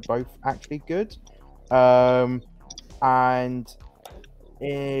believe that we're both actually good. And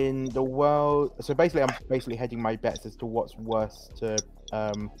in the world, so basically, I'm hedging my bets as to what's worse to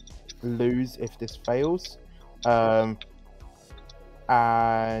lose if this fails.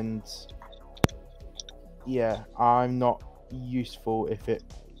 And yeah, I'm not useful if it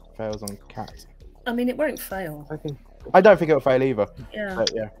fails on Kat. I mean, it won't fail. I don't think it'll fail either. Yeah.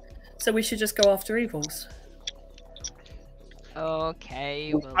 But yeah. So we should just go after evils.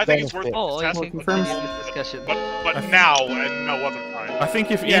 Okay. Well, I think it's worth you testing. can continue this discussion. But now and no other time. I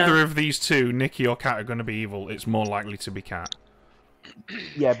think if either of these two, Nikki or Kat, are going to be evil, it's more likely to be Kat.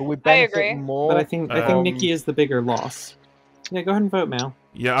 Yeah, but we agree. benefit more. But I think Nikki is the bigger loss. Yeah, go ahead and vote, Mal.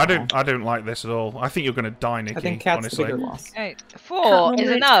 Yeah, I don't like this at all. I think you're going to die, Nikki. I think Kat's honestly. the bigger loss. Okay, 4 is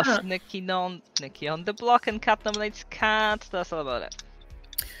nominates enough. Kat. Nikki on the block and Kat nominates Kat. That's all about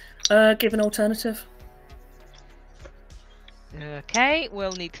it. Give an alternative. Okay,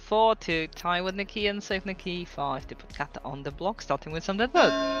 we'll need 4 to tie with Nikki and save Nikki, 5 to put Kat on the block, starting with some dead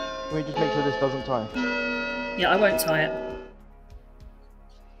vote. Can we just make sure this doesn't tie? Yeah, I won't tie it.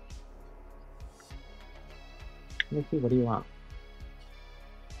 Nikki, what do you want?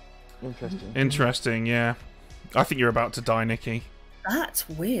 Interesting. Interesting, yeah. I think you're about to die, Nikki. That's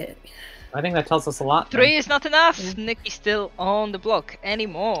weird. I think that tells us a lot. 3 is not enough. Nikki's still on the block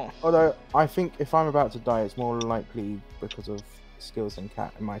anymore. Although, I think if I'm about to die, it's more likely because of skills than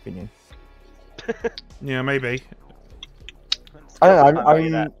Kat, in my opinion. Yeah, maybe.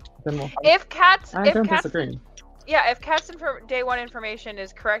 If Cat's I don't disagree. Yeah, if Cat's day one information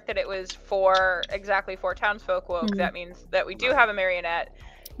is correct that it was exactly four townsfolk woke, that means that we do have a marionette.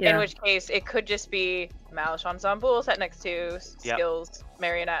 Yeah. In which case, it could just be Malishon Zomboul set next to Skills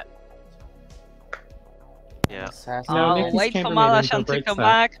marionette. Yeah. I'll wait for Malishon to come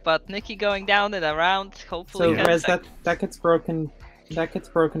back, but Nikki going down in a round, hopefully. So Rez, that gets broken. That gets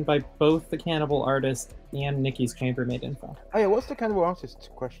broken by both the cannibal artist and Nikki's chambermaid info. Oh yeah, what's the cannibal artist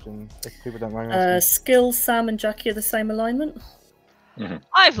question? If people don't mind asking. Skills, Sam, and Jackie are the same alignment.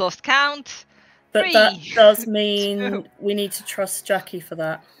 I've lost count. But 3, that does mean we need to trust Jackie for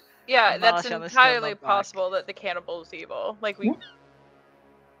that. Yeah, that's Malishon is still entirely not back. possible that the cannibal is evil. Like we.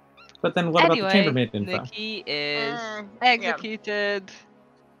 But then what about the chambermaid info? Nikki is executed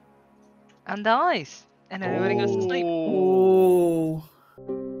and dies, and everybody goes to sleep. Ooh.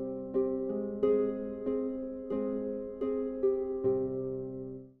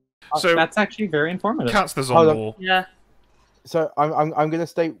 So that's actually very informative. Cat's the Zomboul. Yeah. So I'm gonna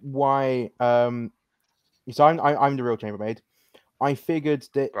state why. So I'm the real chambermaid. I figured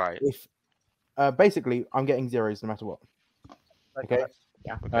that if basically I'm getting zeros no matter what. Okay.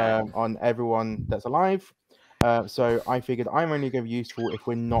 Yeah. On everyone that's alive. So I figured I'm only going to be useful if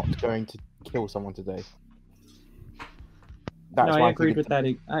we're not going to kill someone today. That's no, why I agreed with that.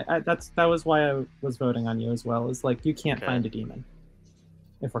 That was why I was voting on you as well. Is like you can't find a demon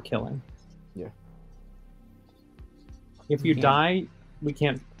if we're killing. Yeah. If you die, you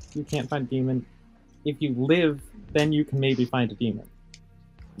can't find a demon. If you live, then you can maybe find a demon.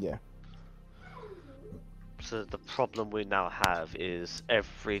 Yeah. So the problem we now have is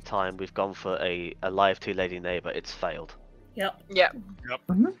every time we've gone for a live two-lady neighbor, it's failed. Yep. Yep.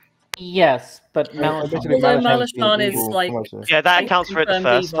 Yes, but Malishon is like... Yeah, that accounts for it the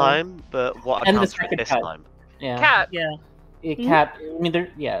first evil. time, but what And the accounts for it second this time. time? Yeah. Cat. Yeah. Cat. I mean,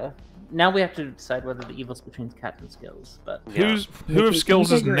 yeah. Now we have to decide whether the evil's between Cat and Skills. But Who have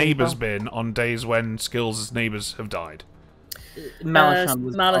Skills' neighbours been on days when Skills' neighbours have died? Malishon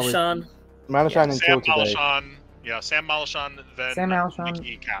was Malishon. Malishon Sam Malishon. Yeah, Sam Malishon, then Sam Malishon,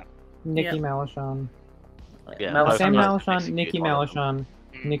 Nikki Cat. Nikki Malishon. Yeah, Sam both Malishon, basically Nikki one of Malishon,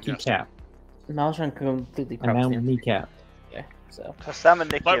 Nikki Cap. Malishon completely And now crossed me Cap. Yeah, so. Sam and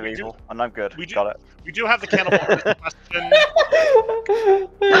Nikki But are we evil, and I'm good. We do, Got it. We do have the cannibal question,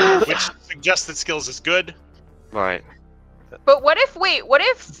 which suggests that Skills is good. Right. But what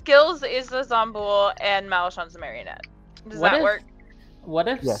if Skills is the Zomboul and Malishon's the marionette? Does that work? What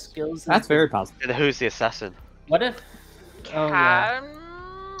if Skills? That's very possible. And who's the assassin? What if?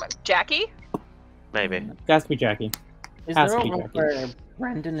 Jackie? Maybe. Has to be Jackie. Is Has there to a be role Jackie. where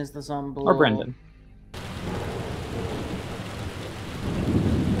Brendan is the Zomboul? Or Brendan.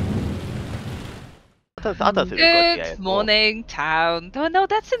 I don't think we've got Good morning, town. Oh, no,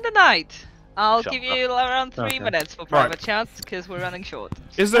 that's in the night. I'll Shut give up. you around 3 Okay. minutes for Right. private chats because we're running short.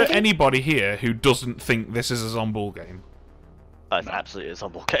 Is there anybody here who doesn't think this is a Zomboul game? It's absolutely a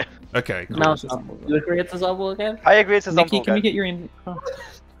Zomboul game. Okay, cool. Malishon, you agree it's a Zomboul again? I agree it's a Nikki, Zomboul can we game. get your info?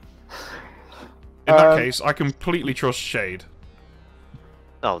 In that case, I completely trust Shade.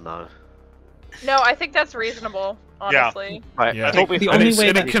 Oh no. No, I think that's reasonable, honestly. Right. Yeah. Talk me The through only it. way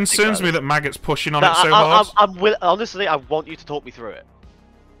And that- it concerns me that Maggot's pushing on No, it so hard. honestly, I want you to talk me through it.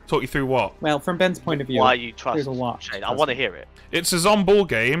 Talk you through what? Well, from Ben's point of view, Why you trust there's a lot. Shane? I want to hear it. It's a Zomboul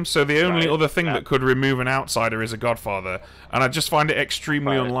game, so the only Right, other thing that could remove an outsider is a Godfather. And I just find it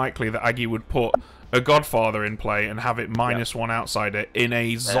extremely unlikely that Aggie would put a Godfather in play and have it minus one outsider in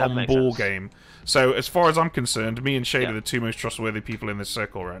a that makes Zomboul sense. game. So, as far as I'm concerned, me and Shade are the two most trustworthy people in this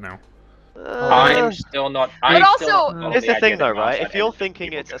circle right now. I'm still not. But also, Here's the thing, though, right? If you're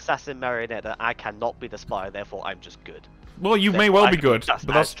thinking it's Assassin Marionette, that I cannot be the spy, therefore I'm just good. Well, you may Therefore, well I be can good, just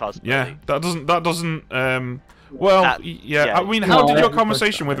but that's trustworthy. yeah. That doesn't. Well, That- yeah. yeah. I mean, how No, did I your haven't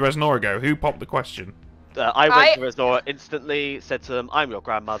conversation with pushed Resnora go? Who popped the question? I went to Resnora instantly, said to them, "I'm your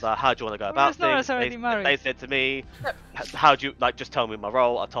grandmother. How do you want to go about Resnora's things?" already married. They said to me, "How do you like? Just tell me my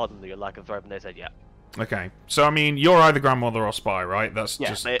role." I told them that you're like a verb, and they said, "Yeah." Okay, so I mean, you're either grandmother or spy, right? That's Yeah.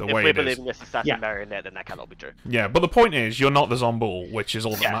 just If the we're way it is. believing this Assassin Marionette, then that cannot be true. Yeah, but the point is, you're not the Zomboul, which is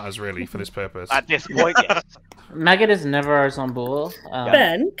all that Yeah. matters really for this purpose. At this point, yes. Maggot is never our Zomboul.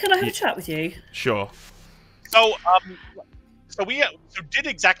 Ben, can I have a chat with you? Sure. So, so did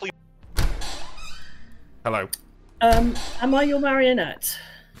exactly. Hello. Am I your marionette?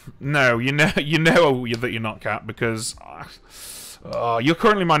 No, you know that you're not Cat because you're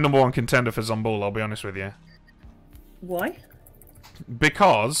currently my #1 contender for Zomboul. I'll be honest with you. Why?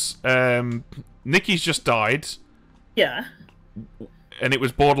 Because Nikki's just died. Yeah. And it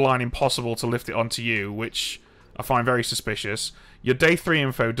was borderline impossible to lift it onto you, which I find very suspicious. Your day 3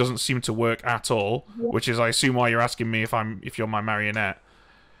 info doesn't seem to work at all, which is, I assume, why you're asking me if you're my marionette.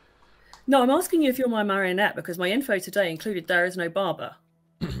 No, I'm asking you if you're my marionette because my info today included there is no barber.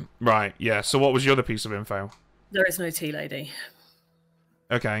 Right, yeah. So what was your other piece of info? There is no tea lady.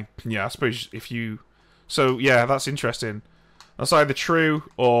 Okay, yeah, I suppose if you... So, yeah, that's interesting. That's either true,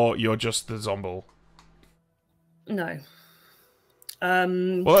 or you're just the zombie. No.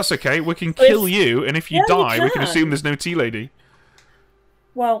 Well, that's okay. We can kill you, and if you die, we can assume there's no tea lady.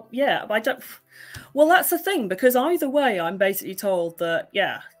 Well, yeah, but I don't... Well, that's the thing, because either way, I'm basically told that,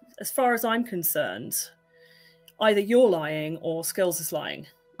 yeah, as far as I'm concerned, either you're lying or Skills is lying.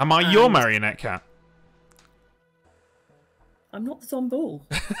 Am I your marionette cat? I'm not the zombie.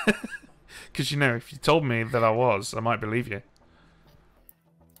 Because, you know, if you told me that I was, I might believe you.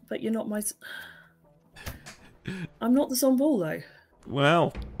 But you're not my... I'm not the zombie, though.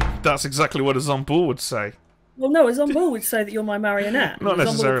 Well, that's exactly what a zombie would say. Well, no, a zombie would say that you're my marionette. Not the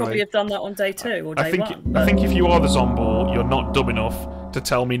zombie necessarily. would probably have done that on day 2 or day 1. I think if you are the zombie, you're not dumb enough to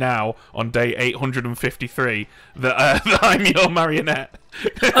tell me now on day 853 that, that I'm your marionette.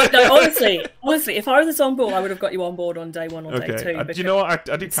 No, honestly, if I was a zombie, I would have got you on board on day 1 or day 2. Do you know what?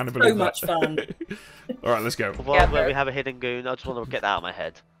 I did kind of believe that. So much fun. All right, let's go. Well, where we have a hidden goon, I just want to get that out of my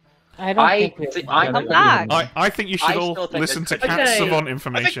head. I think you should all listen to Cat's savant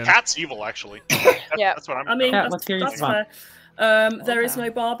information. I think Cat's evil, actually. That's what I'm. I mean, Cat, that's fair. There is no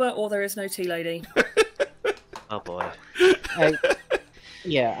barber or there is no tea lady. Oh boy. I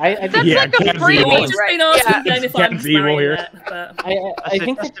That's think like a freebie, right? If I'm evil here. I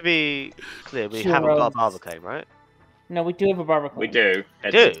think just to be clear, we haven't got a barber claim, right? No, we do have a barber claim. We do.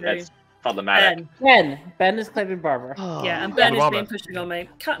 Do? It's problematic. Ben is claiming barber. Yeah, and Ben is being pushing on me.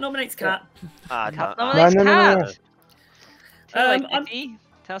 Cat nominates Cat. Cat nominates Cat.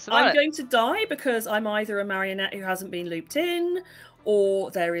 Tell us about I'm it. going to die because I'm either a marionette who hasn't been looped in, or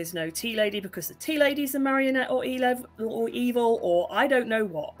there is no tea lady because the tea lady's a marionette or evil, or I don't know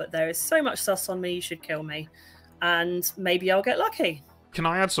what. But there is so much sus on me, you should kill me, and maybe I'll get lucky. Can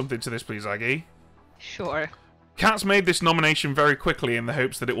I add something to this, please, Aggie? Sure. Cat's made this nomination very quickly in the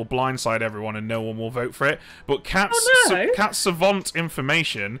hopes that it will blindside everyone and no one will vote for it. But Cat's savant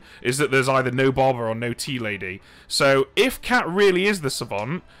information is that there's either no barber or no tea lady. So if Cat really is the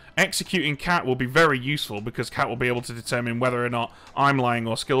savant, executing Cat will be very useful because Cat will be able to determine whether or not I'm lying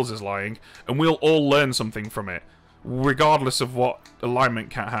or Skills is lying, and we'll all learn something from it, regardless of what alignment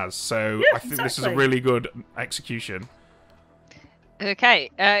Cat has. So I think this is a really good execution. Okay,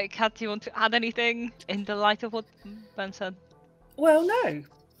 Kat, do you want to add anything in the light of what Ben said? Well, no.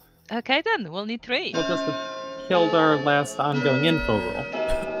 Okay, then we'll need 3. We'll just have killed our last ongoing info roll.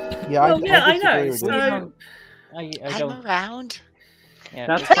 Yeah, I know. with So you. I I'm don't. around. Yeah.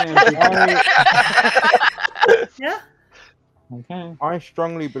 That's why I'm yeah. Okay. I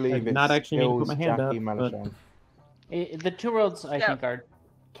strongly believe I'd it's not actually need to put Skills, my hand Jackie, up, Malachon. The 2 roads I think are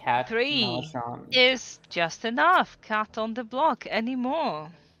Cat. 3 Malachon. is just enough. Cat on the block anymore.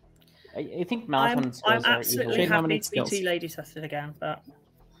 I think Malachon and Skills I'm are absolutely evil. happy to be tea lady tested again, but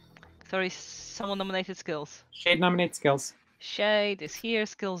Sorry, someone nominated Skills. Shade nominates Skills. Shade is here,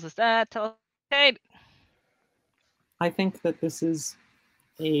 Skills is there. Tell us, Shade. I think that this is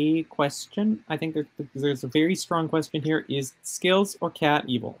a question. I think there's a very strong question here. Is Skills or Cat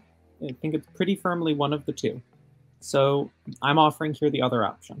evil? I think it's pretty firmly one of the two. So I'm offering here the other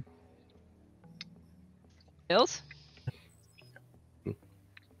option. Skills?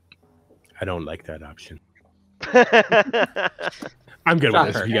 I don't like that option. I'm good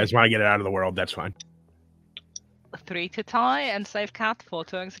with this. If you guys want to get it out of the world, that's fine. 3 to tie and save Cat, 4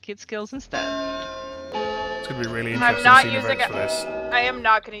 to execute Skills instead. It's going to be really I'm interesting not seeing using votes for this. I am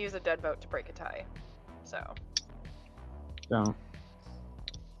not going to use a dead vote to break a tie. So. Don't.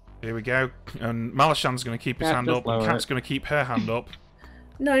 Here we go. And Malachan's going to keep his hand up, and Cat's going to keep her hand up.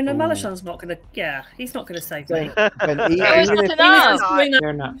 no, Malachan's not going to. Yeah, he's not going to save me. They're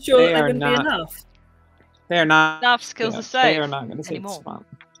not. Sure, They they are wouldn't be not. enough. They're not. Enough Skills to They save are not going to save anymore. Spawn.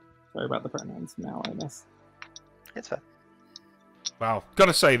 Sorry about the pronouns. Now I miss. It's fair. Wow.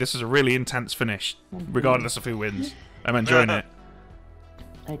 Gotta say, this is a really intense finish, regardless of who wins. I'm enjoying it.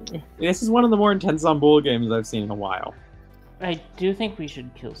 This is one of the more intense on bull games I've seen in a while. I do think we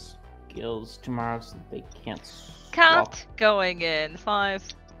should kill Skills tomorrow so that they can't. Cat going in. 5,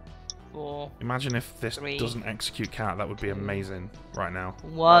 4. Imagine if this 3. doesn't execute Cat. That would be amazing right now.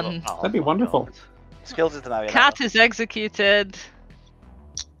 1. That'd be wonderful. Skills is the marionette. Cat is executed.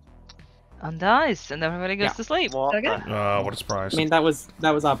 And dies, and everybody goes to sleep. Okay. What a surprise. I mean, that was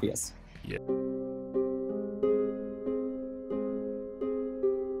obvious. Yeah.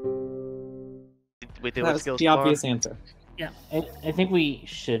 We do That was the obvious answer. Yeah. I think we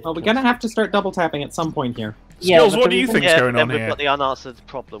should. Well, we're gonna have to start double tapping at some point here. Skills, what do you think is going on we've here? got the unanswered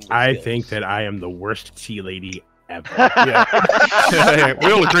problem. With I skills. think that I am the worst tea lady ever. Yeah,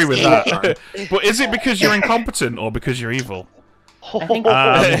 we all agree with that. But is it because you're incompetent or because you're evil?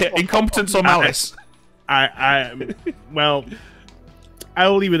 I think Incompetence or malice? Well, I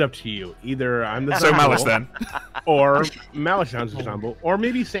will leave it up to you. Either I'm the So malice then, or Malashan's the Zombo, or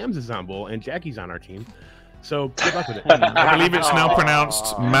maybe Sam's the Zombo and Jackie's on our team. So good luck with it. I believe it's now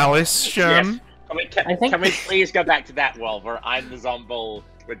pronounced malice, Sean. Yes. Can we please go back to that world where I'm the Zombo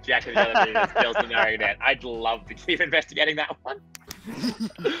with Jack and the other dude kills the marionette? I'd love to keep investigating that one.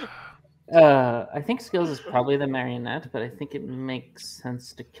 I think Skills is probably the marionette, but I think it makes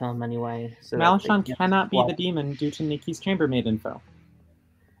sense to kill him anyway. So Malashan cannot be the demon due to Nikki's chambermaid info.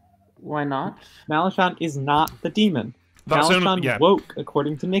 Why not? Malashan is not the demon. That's Malashan woke,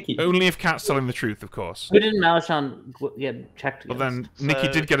 according to Nikki. Only if Cat's telling the truth, of course. Who didn't Malashan get checked But against? then Nikki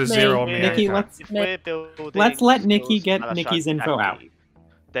did get a 0 on the Nikki, let's let Nikki get Nikki's info out.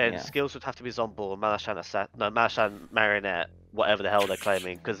 Then Skills would have to be Zombo, Malashan Marionette, whatever the hell they're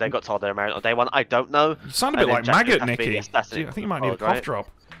claiming, because they got told they're marionette on day one. I don't know. You sound a bit like Maggot, Nikki. I think you might need a cough drop.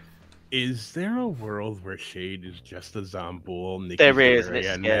 Is there a world where Shade is just the Zombo, Nikki's There is, the and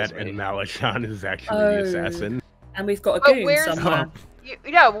it marionette, scares and me. Malashan is actually the assassin? And we've got a But goon where's somewhere.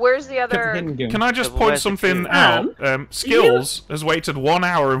 where's the other? Can I just point something out? Skills has waited 1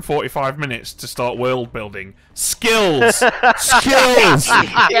 hour and 45 minutes to start world building. Skills! Skills!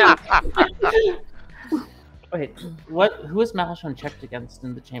 Yeah. Wait, what? Who was Malashan checked against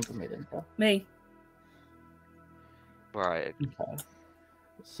in the chambermaid info? Me. Right. Okay.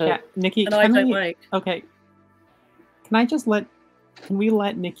 So Yeah, Nikki, And I can don't we, wake. okay. Can we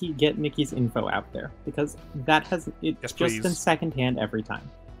let Nikki get Nikki's info out there? Because that has it's Yes, just please. been secondhand every time.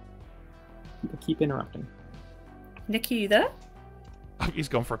 Keep interrupting. Nikki, you there? He's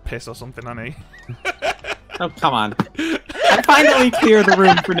gone for a piss or something, hasn't he? Oh, come on. I finally clear the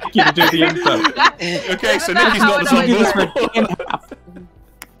room for Nikki to do the info. Okay, so Nikki's not the Zombo.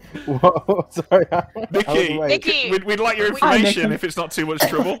 Whoa, sorry. Nikki, we'd like your information if it's not too much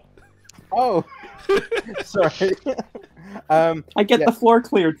trouble. Oh, sorry. I get the floor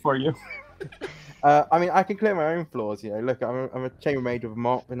cleared for you. I mean, I can clear my own floors. You know, look, I'm a chambermaid with a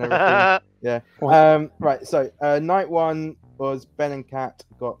mop and everything. Yeah. Right. So, night 1 was Ben and Cat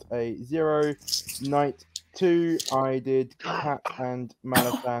got a 0. Night 2, I did Cat and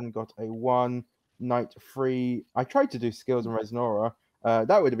Malashan got a 1. Night 3, I tried to do Skills and Resnora.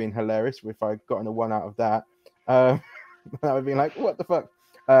 That would have been hilarious if I'd gotten a 1 out of that. That would have been like, what the fuck?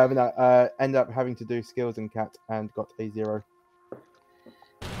 But no, end up having to do Skills and Cat and got a 0.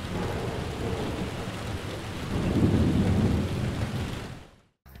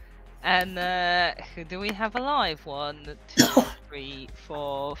 And who do we have alive? 1, 2, 3,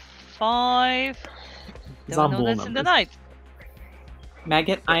 4, 5. No one else in the night.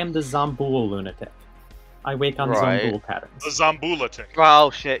 Maggot, I am the Zombool lunatic. I wake on Right. Zombool patterns. The Zombulatic.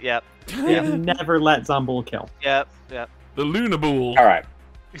 Oh shit! Yep. We have never let Zombool kill. Yep. Yep. The Lunabool. All right.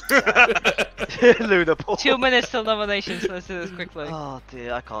 Luna Pool. 2 minutes till nominations. Let's do this quickly. Oh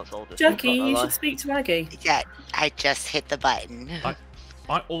dear, I can't solve this. Jackie, Not you gonna should speak to Aggie. Yeah, I just hit the button.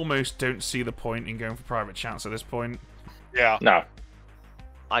 I almost don't see the point in going for private chats at this point. Yeah. No.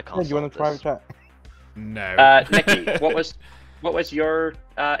 lie. I can't. Do you want solve a private this. chat? No. Nikki, what was your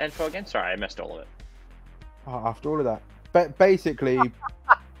info again? Sorry, I missed all of it. Oh, after all of that, but basically,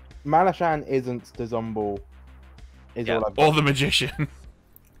 Malashan isn't the Zombo. Is all I've got. Or the magician.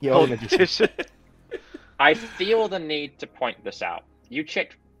 Yeah, or the magician. I feel the need to point this out. You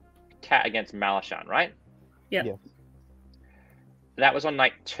checked Cat against Malashan, right? Yeah. Yeah. That was on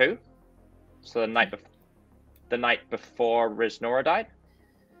night 2, so the night before Riznora died.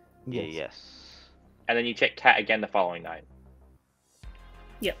 Yeah. Yes. And then you checked Cat again the following night.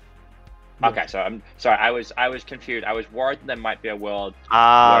 Yep. Okay, so I'm sorry. I was confused. I was worried there might be a world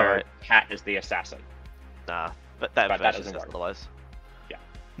where Right. Cat is the assassin. Nah, but that But that version doesn't says work. otherwise.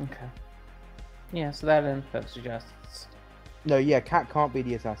 Okay. Yeah, so that info suggests. No, yeah, Cat can't be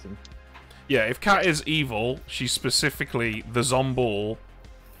the assassin. Yeah, if Cat is evil, she's specifically the Zombool,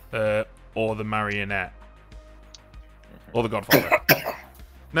 or the marionette. Or the Godfather.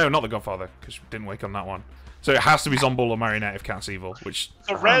 No, not the Godfather, because she didn't wake on that one. So it has to be Zombool or marionette if Cat's evil, which...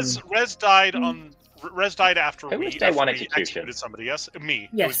 So Rez died after Who we, was day after one we execution? executed somebody. Yes, me. It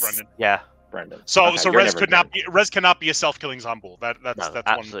Yes. was Brendan. Yeah. Brendan. So Okay, so you're Rez never Rez cannot be a self-killing Zombool. That's No, one.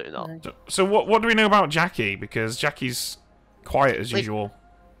 absolutely not. So what do we know about Jackie? Because Jackie's quiet as usual.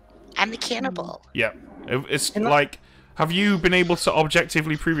 I'm the cannibal. Yeah. It's like, have you been able to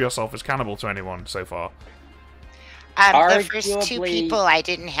objectively prove yourself as cannibal to anyone so far? Arguably, The first two people I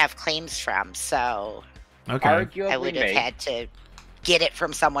didn't have claims from, so Okay. Arguably I would have me. had to get it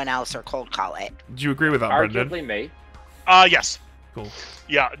from someone else or cold call it. Do you agree with that, Brendan? Arguably me. Yes. Cool.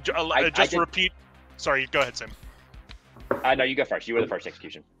 Yeah, I just did- repeat. Sorry, go ahead, Sam. No, you go first. You were the first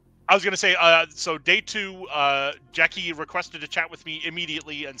execution. I was gonna say, so day 2, Jackie requested a chat with me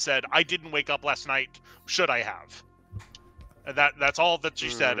immediately and said, "I didn't wake up last night. Should I have?" And that's all that she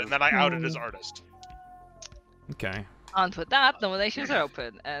said, and then I outed as artist. Okay. And with that, nominations are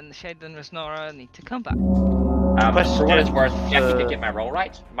open, and Shade and Resnora need to come back. For what it's worth, Jackie did get my role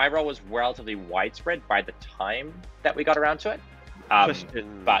right. My role was relatively widespread by the time that we got around to it.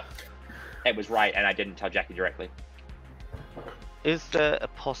 But it was right, and I didn't tell Jackie directly. Is there a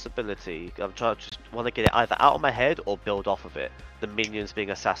possibility? I'm trying to just want to get it either out of my head or build off of it. The minions being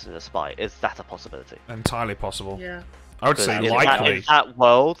assassin and spy. Is that a possibility? Entirely possible. Yeah. I would say In likely. that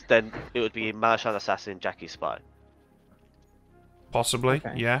world, then it would be Malashan assassin, Jackie spy. Possibly,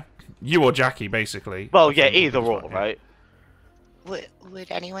 yeah. You or Jackie, basically. Well, yeah, either or, right?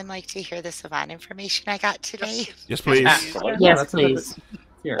 Would anyone like to hear the savant information I got today? Yes, please. Yes, please.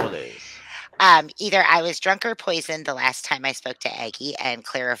 Either I was drunk or poisoned the last time I spoke to Aggie and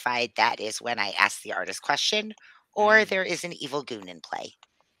clarified that is when I asked the artist question, or there is an evil goon in play.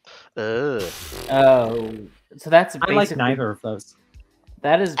 Oh, so that's basically, I like neither of those.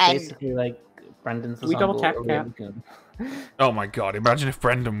 That is And- basically like Brendan's. We double tap Zombo or Cat. Oh my god, imagine if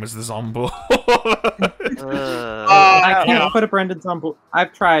Brendan was the zombie. I can't put a Brendan Zombo.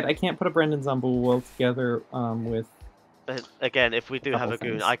 I've tried. I can't put a Brendan Zombo well together with. Again, if we do have a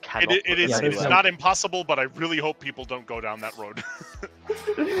goon, I cannot. It is it's not impossible, but I really hope people don't go down that road.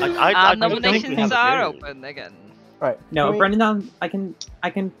 I don't think we Nominations have a are goon. open again. Right. No, Brendan. I can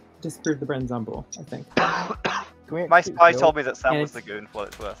disprove the Brendan Zombo. I think. My spy told me that Sam was the goon, for what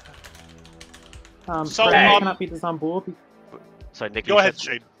it's worth. Brendan cannot be the Zombo. So Nick, go ahead,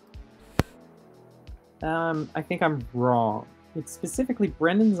 Shade. I think I'm wrong. It's specifically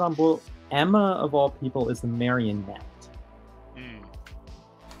Brendan Zombo. Emma, of all people, is the marionette.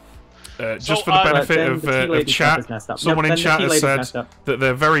 Just for the benefit of chat, someone in chat has said that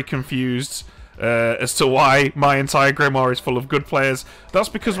they're very confused as to why my entire Grimoire is full of good players. That's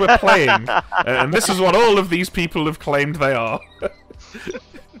because we're playing, and this is what all of these people have claimed they are.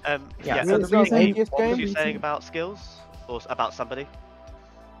 So the reason what were you saying about skills or about somebody?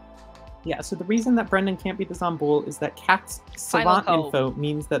 Yeah, so the reason that Brendan can't be the Zombol is that Cat's savant info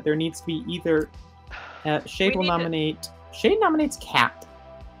means that there needs to be either Shade will nominate. Shade nominates Cat.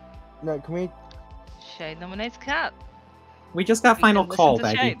 No, can we? Shade nominates Cat. We just got final can call,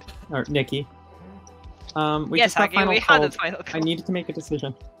 listen to Aggie. Or Nikki. We Yes, just got Aggie, final we call. had a final call. I needed to make a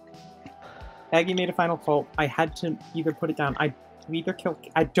decision. Aggie made a final call. I had to either put it down. I either kill.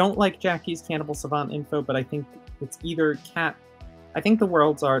 I don't like Jackie's cannibal savant info, but I think it's either Cat. I think the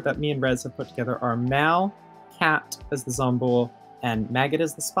worlds are that me and Rez have put together are Mal, Cat as the Zombol, and Maggot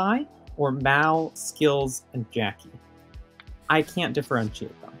as the spy, or Mal, Skills, and Jackie. I can't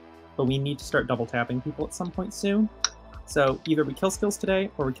differentiate them, but we need to start double tapping people at some point soon. So either we kill Skills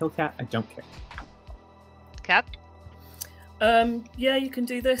today or we kill Cat. I don't care. Cat? Yeah, you can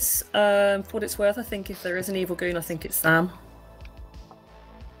do this. For what it's worth, I think if there is an evil goon, I think it's Sam.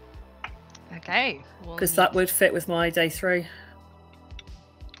 Okay. Because that would fit with my day 3.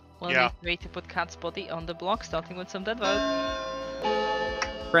 We'll need 3 to put Cat's body on the block, starting with some dead vote.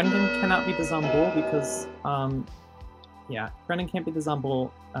 Brendan cannot be the Zombol because, Brendan can't be the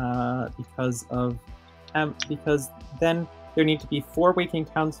Zombol because then there need to be 4 waking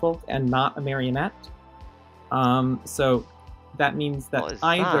townsfolk and not a marionette. So that means that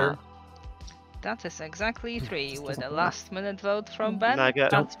either. That is exactly 3 with a last-minute vote from Ben.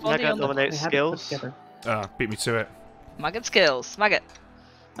 Maggot nominates skills. Beat me to it. Maggot skills. Maggot.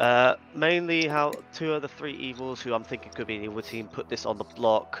 Mainly how 2 of the 3 evils who I'm thinking could be an evil team put this on the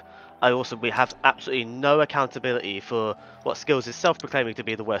block. We have absolutely no accountability for what Skills is self-proclaiming to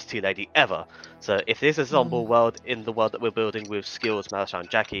be the worst tea lady ever. So if there's a Zombie world in the world that we're building with Skills, Malashan, and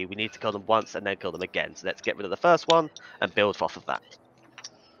Jackie, we need to kill them once and then kill them again. So let's get rid of the first one and build off of that.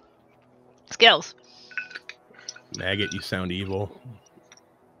 Skills. Maggot, you sound evil.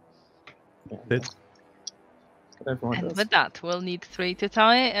 And with that, we'll need 3 to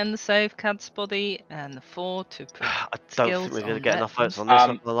tie and save Cat's body, and 4 to put I don't skills think we're going to on get that enough votes on one. this,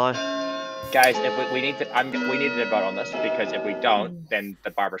 I'm gonna lie. Guys, if we need to, we need to vote on this because if we don't, then the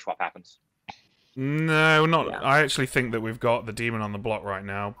barber swap happens. No, not. Yeah. I actually think that we've got the demon on the block right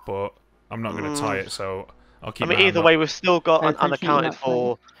now, but I'm not going to tie it, so I'll keep. I mean, either way, we've still got an unaccounted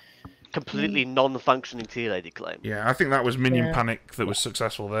for, completely non-functioning tea lady claim. Yeah, I think that was minion panic that was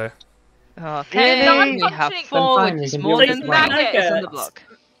successful there. Okay, Really? we have Non-functioning- 4, Fine, which we is can more deal than with Maggot is on the Maggot. block.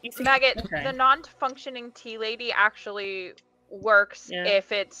 Maggot, Okay. the non-functioning tea lady actually works Yeah.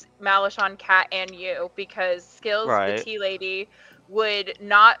 if it's Malishon, Cat, and you, because Skills, Right. the tea lady, would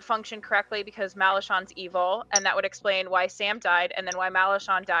not function correctly because Malishon's evil, and that would explain why Sam died, and then why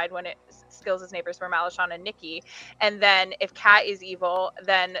Malishon died when Skills' neighbors were Malishon and Nikki. And then if Cat is evil,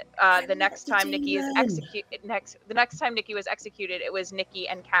 then the next time Nikki is the next time Nikki was executed, it was Nikki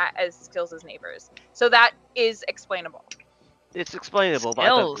and Cat as Skills' neighbors. So that is explainable. It's explainable, but I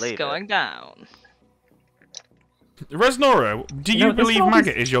don't Skills believe going it. down. Resnora, do you this believe can all be-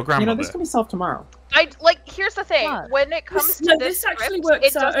 Maggot is your grandmother? This can be solved tomorrow. Here's the thing. When it comes to this actually script, works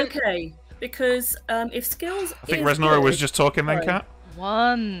it out doesn't. okay because if Skills. I think Resnora was just talking then, Kat.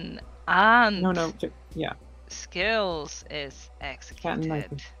 1 and No, yeah. Skills is Cat and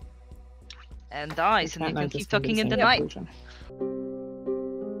executed and dies, and Cat you can and keep just can be talking the in the same night. conclusion.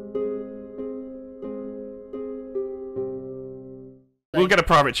 We'll get a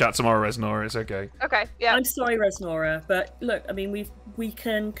private chat tomorrow, Resnora. It's okay. Okay, yeah. I'm sorry, Resnora, but look, I mean, we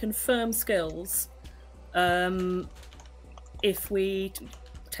can confirm Skills, if we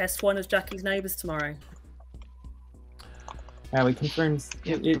test one of Jackie's neighbours tomorrow. Yeah, we confirmed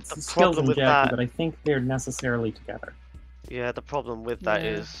it's the Skills problem and with Jackie, that- but I think they're necessarily together. Yeah, the problem with that Yeah.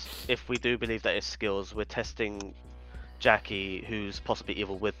 is if we do believe that it's Skills, we're testing Jackie, who's possibly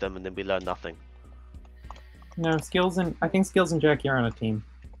evil with them, and then we learn nothing. No, I think Skills and Jackie are on a team.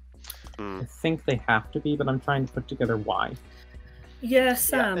 Hmm. I think they have to be, but I'm trying to put together why. Yeah,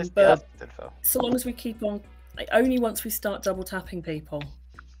 Sam, this- but that's info. so long as we keep on, like, only once we start double tapping people.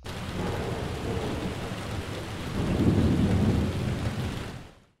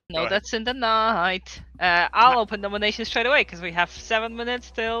 No, that's in the night. I'll open nominations straight away because we have 7 minutes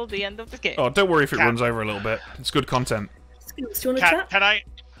till the end of the game. Oh, don't worry if it Kat. runs over a little bit. It's good content. Skills, do you want to Kat,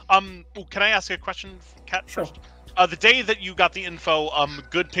 chat? can I ask a question, Kat? Sure. First? The day that you got the info,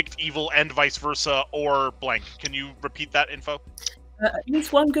 good picked evil and vice versa, or blank. Can you repeat that info? At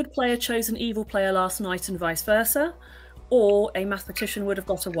least one good player chose an evil player last night and vice versa, or a mathematician would have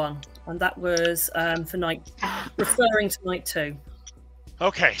got a 1. And that was for night, referring to night 2.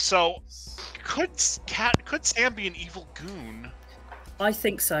 Okay, so could Sam be an evil goon? I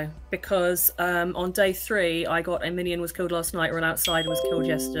think so, because on day 3, I got a minion was killed last night, ran outside and was killed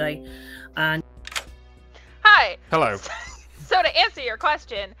yesterday. And Hi. Hello. So to answer your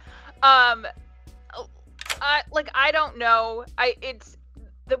question, I don't know. It's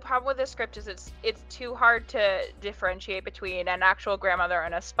the problem with this script is it's too hard to differentiate between an actual grandmother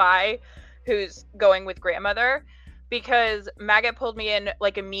and a spy who's going with grandmother, because Maggot pulled me in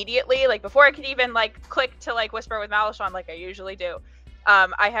like immediately, like before I could even like click to like whisper with Malishon like I usually do.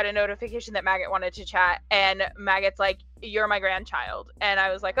 I had a notification that Maggot wanted to chat, and Maggot's like, "You're my grandchild," and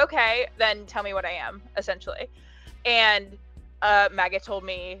I was like, "Okay, then tell me what I am," essentially. And Maggot told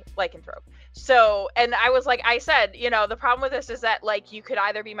me lycanthrope. So, and I was like, I said, you know, the problem with this is that like you could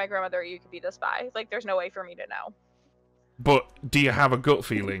either be my grandmother or you could be the spy. Like, there's no way for me to know. But do you have a gut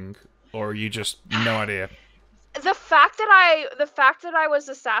feeling, or are you just no idea? The fact that I was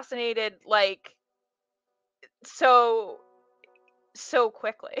assassinated like so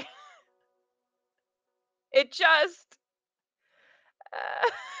quickly. It just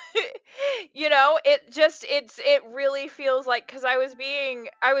you know, it really feels like, because I was being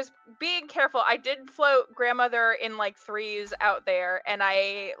careful. I did float grandmother in like 3s out there, and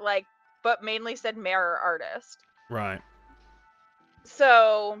I like, but mainly said mirror artist. Right.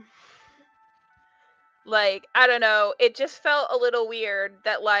 So like, I don't know, it just felt a little weird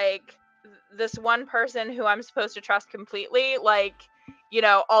that like this one person who I'm supposed to trust completely, like, you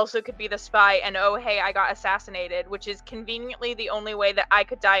know, also could be the spy, and oh hey, I got assassinated, which is conveniently the only way that I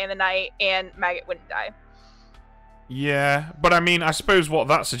could die in the night and Maggot wouldn't die. Yeah, but I mean, I suppose what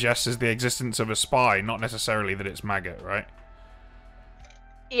that suggests is the existence of a spy, not necessarily that it's Maggot, right?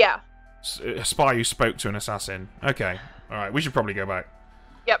 Yeah. A spy who spoke to an assassin. Okay, alright, we should probably go back.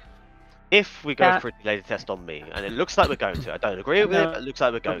 Yep. If we go for a delay test on me, and it looks like we're going to, I don't agree with it, but it looks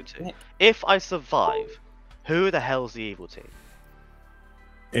like we're going to. If I survive, who the hell's the evil team?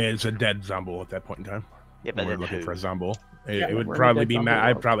 It's a dead Zombo at that point in time. Yeah, but we're then looking who? for a Zombo. Yeah, It would we're probably in a be dead I'd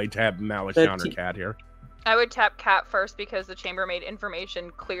Zombo probably tab Malishon or Cat here. I would tap Cat first because the chambermaid information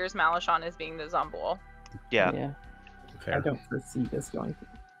clears Malishon as being the Zombol. Yeah. I don't foresee this going.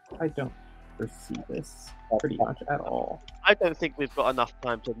 I don't foresee this pretty much at all. I don't think we've got enough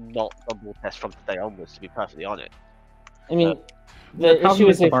time to not double test from today onwards, to be perfectly honest. I mean, The the problem issue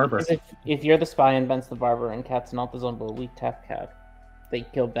is is the if, barber. if you're the spy and Ben's the barber and Cat's not the Zombo, we tap Cat. They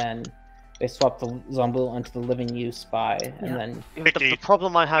kill Ben. They swap the Zombul onto the living you spy, and then... The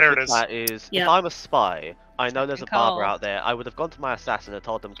problem I have with that is, if I'm a spy, I know there's a barber out there, I would have gone to my assassin and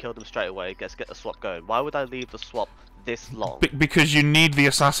told them, kill them straight away, let's get the swap going. Why would I leave the swap this long? Because you need the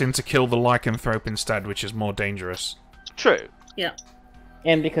assassin to kill the lycanthrope instead, which is more dangerous. True. Yeah.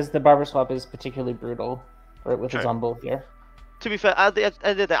 And because the barber swap is particularly brutal with the Zombul here. To be fair, at the end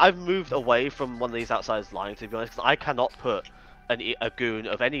of the day, I've moved away from one of these outside lines, to be honest, because I cannot put a goon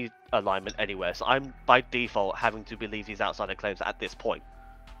of any alignment anywhere, so I'm by default having to believe these outsider claims at this point.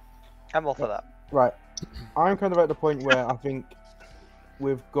 I'm all for that. Right. I'm kind of at the point where I think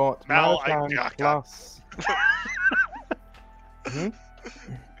we've got Malakan plus...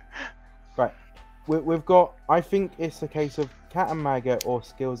 Right. We've got... I think it's a case of Cat and Maggot or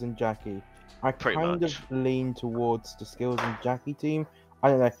Skills and Jackie. I kind of lean towards the Skills and Jackie team. I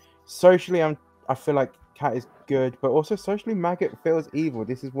don't know. Socially, I feel like Cat is good, but also socially, Maggot feels evil.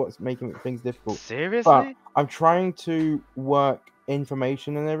 This is what's making things difficult. Seriously? But I'm trying to work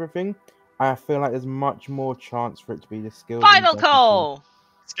information and everything. I feel like there's much more chance for it to be the Skills. Final call!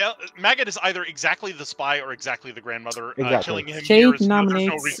 Maggot is either exactly the spy or exactly the grandmother. Exactly. Killing him Shade here is there's no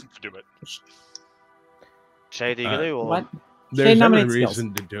nominates- reason to do it. Shade, are you gonna do, or... What? There's Shade no nominates reason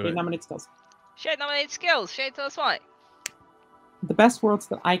skills. to do Shade it. nominates skills. Shade nominates skills. Shade, tell us why. The best worlds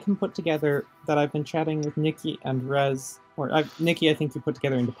that I can put together that I've been chatting with Nikki and Rez, Nikki, I think you put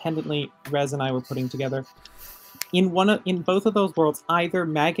together independently. Rez and I were putting together. In both of those worlds, either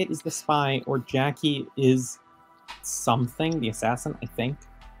Maggot is the spy or Jackie is something, the assassin, I think.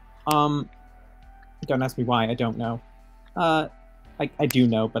 Don't ask me why, I don't know. I do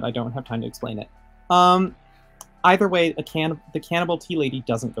know, but I don't have time to explain it. Either way, the cannibal tea lady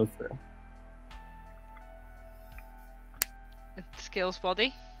doesn't go through. Skills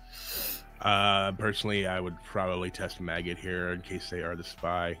body. Personally, I would probably test Maggot here in case they are the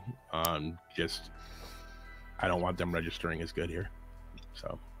spy. I don't want them registering as good here.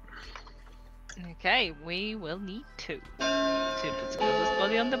 So. Okay, we will need to put skills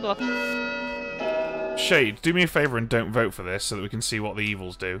body on the block. Shade, do me a favor and don't vote for this so that we can see what the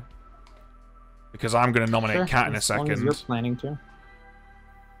evils do. Because I'm going to nominate Cat in a second. As long as you're planning to.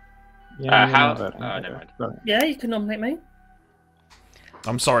 Yeah, you're not voting. never mind. Yeah, you can nominate me.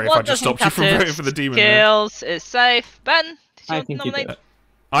 I'm sorry if What I just doesn't stopped you from count voting as for the demon. there. Skills is safe. Ben, did you I think you nominate?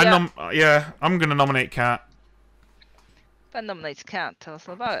 did. Yeah, I'm going to nominate Cat. Ben nominates Cat. Tell us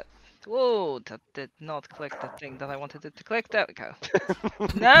all about it. Whoa, that did not click the thing that I wanted it to click. There we go.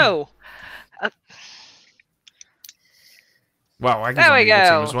 No. Wow, Aggie's There on we the evil team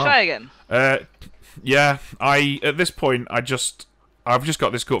go. as well. Try again. Yeah, at this point, I've just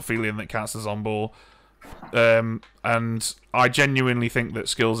got this gut feeling that Cat's the Zombul. And I genuinely think that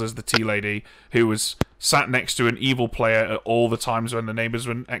Skills is the tea lady who was sat next to an evil player at all the times when the neighbours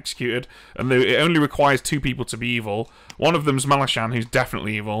were executed, and it only requires 2 people to be evil. One of them's Malashan, who's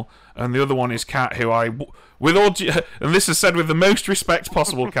definitely evil, and the other one is Cat, who and this is said with the most respect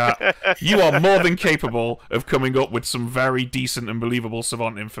possible, Cat, you are more than capable of coming up with some very decent and believable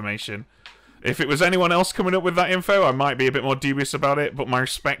savant information. If it was anyone else coming up with that info, I might be a bit more dubious about it, but my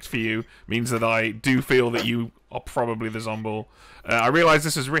respect for you means that I do feel that you are probably the Zombul. I realise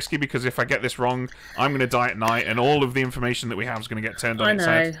this is risky because if I get this wrong, I'm going to die at night, and all of the information that we have is going to get turned on its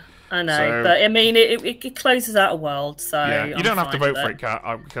head. I know, So, but I mean, it closes out a world, so... yeah, you I'm don't have to fine vote with for it, Cat,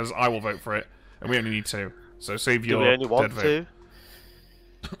 because I will vote for it, and we only need 2. So save your Do we only want dead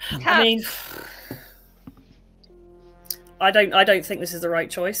vote. 2? I mean... I don't think this is the right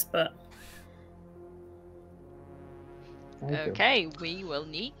choice, but... Okay, we will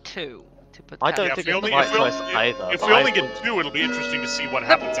need 2 to put. I don't Cat think in it's the the right block. choice either. If but we I only think- get 2, it'll be interesting to see what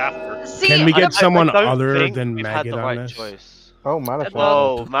happens after. See, Can we get someone I don't other think than we've had Maggot the on right this? choice. Oh, Malashan.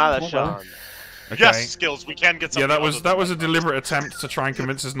 Oh, Malashan. Okay. Yes, Skills, we can get Yeah, something. that was a deliberate attempt to try and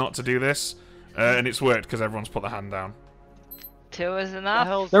convince us not to do this, and it's worked because everyone's put their hand down. 2 is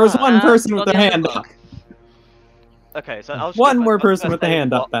enough. There was one And person with body their on the hand up. block. Okay, so I was One just- more I was person gonna with their say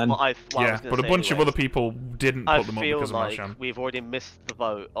hand up, what- then. what I Yeah, was gonna but a say bunch of anyways. other people didn't I put them up feel because of like Malashan. we've already missed the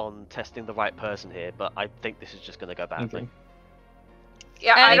vote on testing the right person here, but I think this is just going to go badly.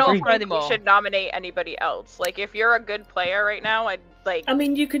 Yeah, I I don't agree. think we should nominate anybody else. Like, if you're a good player right now, I'd like. I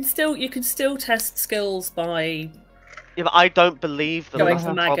mean, you can still test skills by Yeah, but I don't believe them. going That's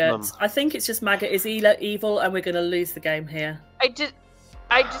for the problem. Maggot. I think it's just Maggot is evil, and we're going to lose the game here.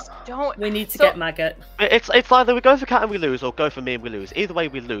 I just don't. We need to So- get Maggot. It's either we go for Cat and we lose, or go for me and we lose. Either way,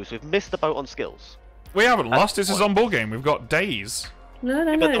 we lose. We've missed the boat on skills. We haven't That's lost. This is on ball game. We've got days. No.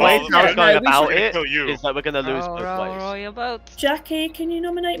 But the way no, it's no, going we about should- it kill you. is that we're going to lose Row, both row, ways. row your boat. Jackie, can you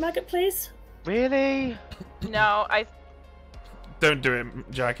nominate Maggot, please? Really? No, Don't do it,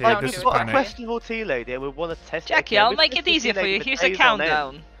 Jackie. Don't This do is it. Got a panic. questionable tea lady, and we want to test Jackie, it. again. I'll We've make it tested easier tea for lady you. with Here's a A's on end.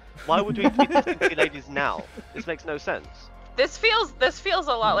 countdown. Why would we be testing tea ladies now? This makes no sense. This feels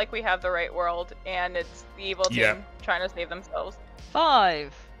a lot like we have the right world, and it's the evil team trying to save themselves.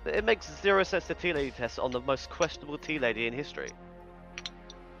 5. It makes zero sense to tea lady test on the most questionable tea lady in history.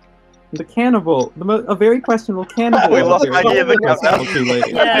 The cannibal, a very questionable cannibal. We lost is a very Aggie in the questionable countdown. tea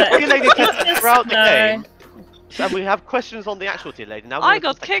lady. Yeah, tea lady test throughout the No. game. And we have questions on the actual tea lady. Now I we're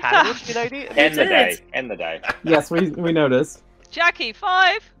got just a kicked cannibal out. tea lady. End the did. day. End the day. Yes, we noticed. Jackie,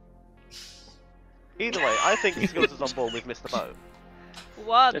 5. Either way, I think Skills is on board with Mr. Bow.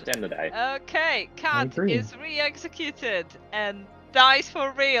 1. Just end the day. Okay, Cat agree. is re-executed and dies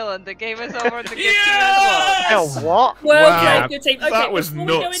for real, and the game is over. The gift Hell, what? Well, Wow. okay, good team. Okay, That was before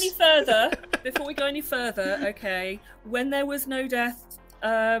we go nuts. any further, okay, when there was no death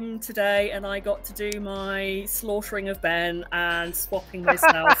today, and I got to do my slaughtering of Ben and swapping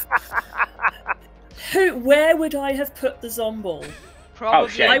myself, where would I have put the Zomble? Probably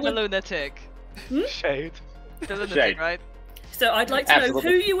Shade. the lunatic. Shade. The lunatic, Shade. right? So I'd like to know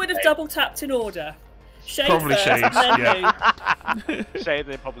Absolutely. who you would have Shade. double tapped in order. Shade Probably first, Shade, and then yeah. who? Shade,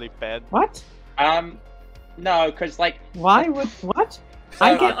 then probably Ben. What? No, because like Why would what?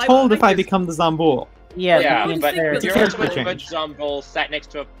 I So, get I- told I if I just- become the Zomboul. yeah, would but think you're with also character a good change. Zomble sat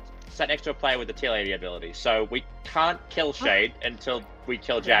next to a player with the Tea Lady ability, so we can't kill Shade until we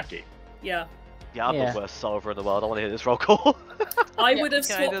kill Jackie. Yeah. Yeah, I'm Yeah. the worst solver in the world. I want to hear this roll call. I Yeah, would have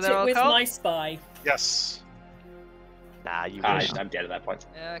can I do swapped the roll it with call? my spy. Yes. Nah, you I'm wish. dead at that point.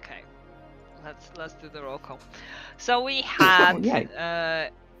 Okay, let's do the roll call. So we had yay.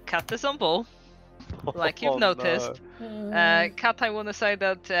 Cat the Zomble, like you've Oh, noticed. Cat, I want to say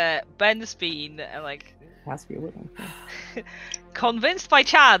that Ben's been Has to be a woman. convinced by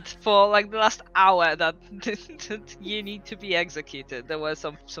Chad for like the last hour that, that you need to be executed. There were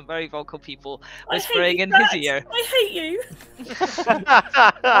some very vocal people I hate whispering you, in his Matt. ear. I hate you.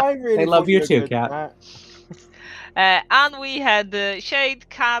 I really They love thought you were too, good, Cat. Matt. And we had Shade,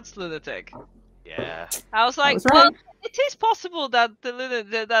 Cat's lunatic. Yeah. I was like, was well, right. it is possible that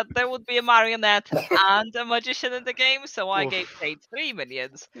that there would be a marionette and a magician in the game, so I Oof. gave Shade 3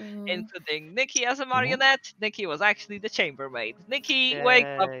 minions, Mm. including Nikki as a marionette. Nikki was actually the chambermaid. Nikki wakes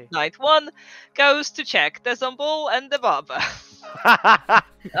up Yay. night 1, goes to check the Zomboul and the barber.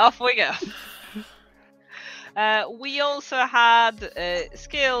 Off we go. We also had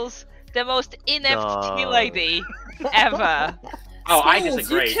Skills, the most inept tea No. lady ever. Oh, I Skills,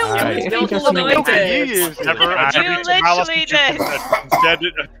 disagree. You killed I more think people that's than I something did. You used Never it. attribute to malice literally to did. instead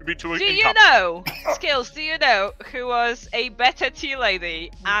attribute to Do you incompetence. know, Skills, do you know who was a better tea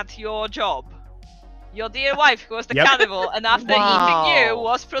lady at your job? Your dear wife, who was the Yep. cannibal, and after eating you, Wow.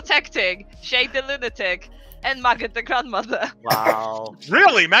 was protecting Shade the lunatic and Maggot the grandmother. Wow.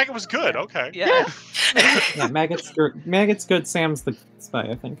 Really, Maggot was good. Okay. Yeah. Yeah, Maggot's good. Sam's the spy,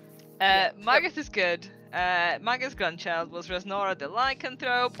 I think. Maggot is good. Maggot's grandchild was Resnora the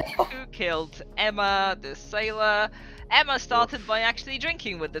lycanthrope, who killed Emma the sailor. Emma started by actually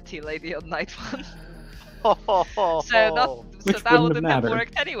drinking with the tea lady on night 1. So Which that wouldn't would have have mattered.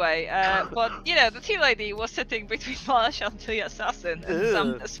 worked anyway. But you know, the tea lady was sitting between Malashan the assassin and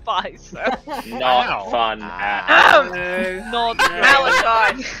some Ugh. spies. So Not fun at not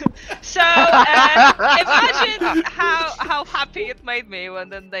Malashan. So imagine how happy it made me when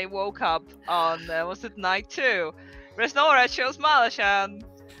then they woke up on was it night 2? Resnora chose Malashan.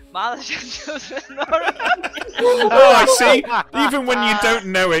 Malashan chose Resnora. Oh, I see. Even when you don't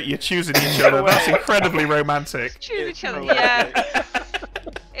know it, you're choosing each other. That's incredibly romantic. Choose each other. Yeah.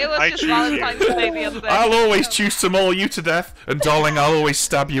 It was I just choose Valentine's you. Day the other day. I'll always choose to maul you to death, and darling, I'll always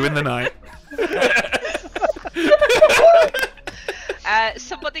stab you in the night.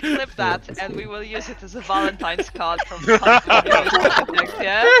 Somebody clip that, and we will use it as a Valentine's card from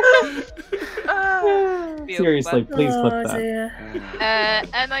yeah? Feel Seriously, bad. please clip Oh, that. dear.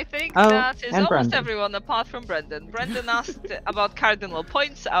 And I think Oh, that is and almost Brendan. everyone apart from Brendan. Brendan asked about cardinal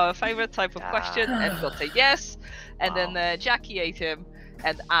points, our favorite type of question, and got a yes. And then Jackie ate him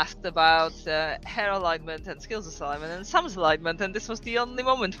and asked about hair alignment and skills alignment and Sam's alignment, and this was the only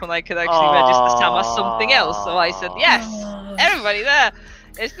moment when I could actually register Sam as something else. So I said yes. Oh. Everybody there.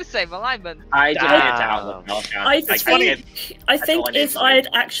 It's the same alignment. I didn't Damn. get to outlook Malashan. I Like, think all I need if to do. I had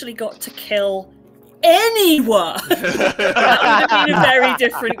actually got to kill anyone, that would have been a very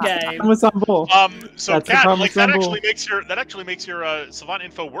different game. I'm a Zomboul. So That's the Kat, problem like with that Zomboul. actually makes your savant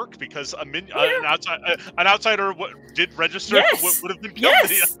info work because an Yeah. outsider did register Yes. would have been killed.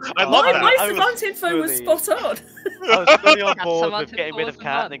 Yes. I love my, that. My I was savant info was fully- spot on. I was fully on That's board Samantha with getting rid of Paul's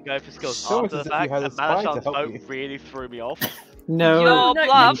Cat one. and then going for skills So after as the if you fact, had a and spy to Malashan's help vote you. really threw me off. No. Your No,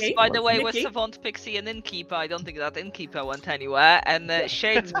 bluffs, Nikki. by the way, was Nikki. Savant, Pixie, and Innkeeper. I don't think that Innkeeper went anywhere. And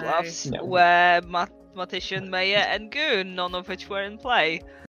Shade's No. bluffs No. were Mathematician, Mayor, and Goon, none of which were in play.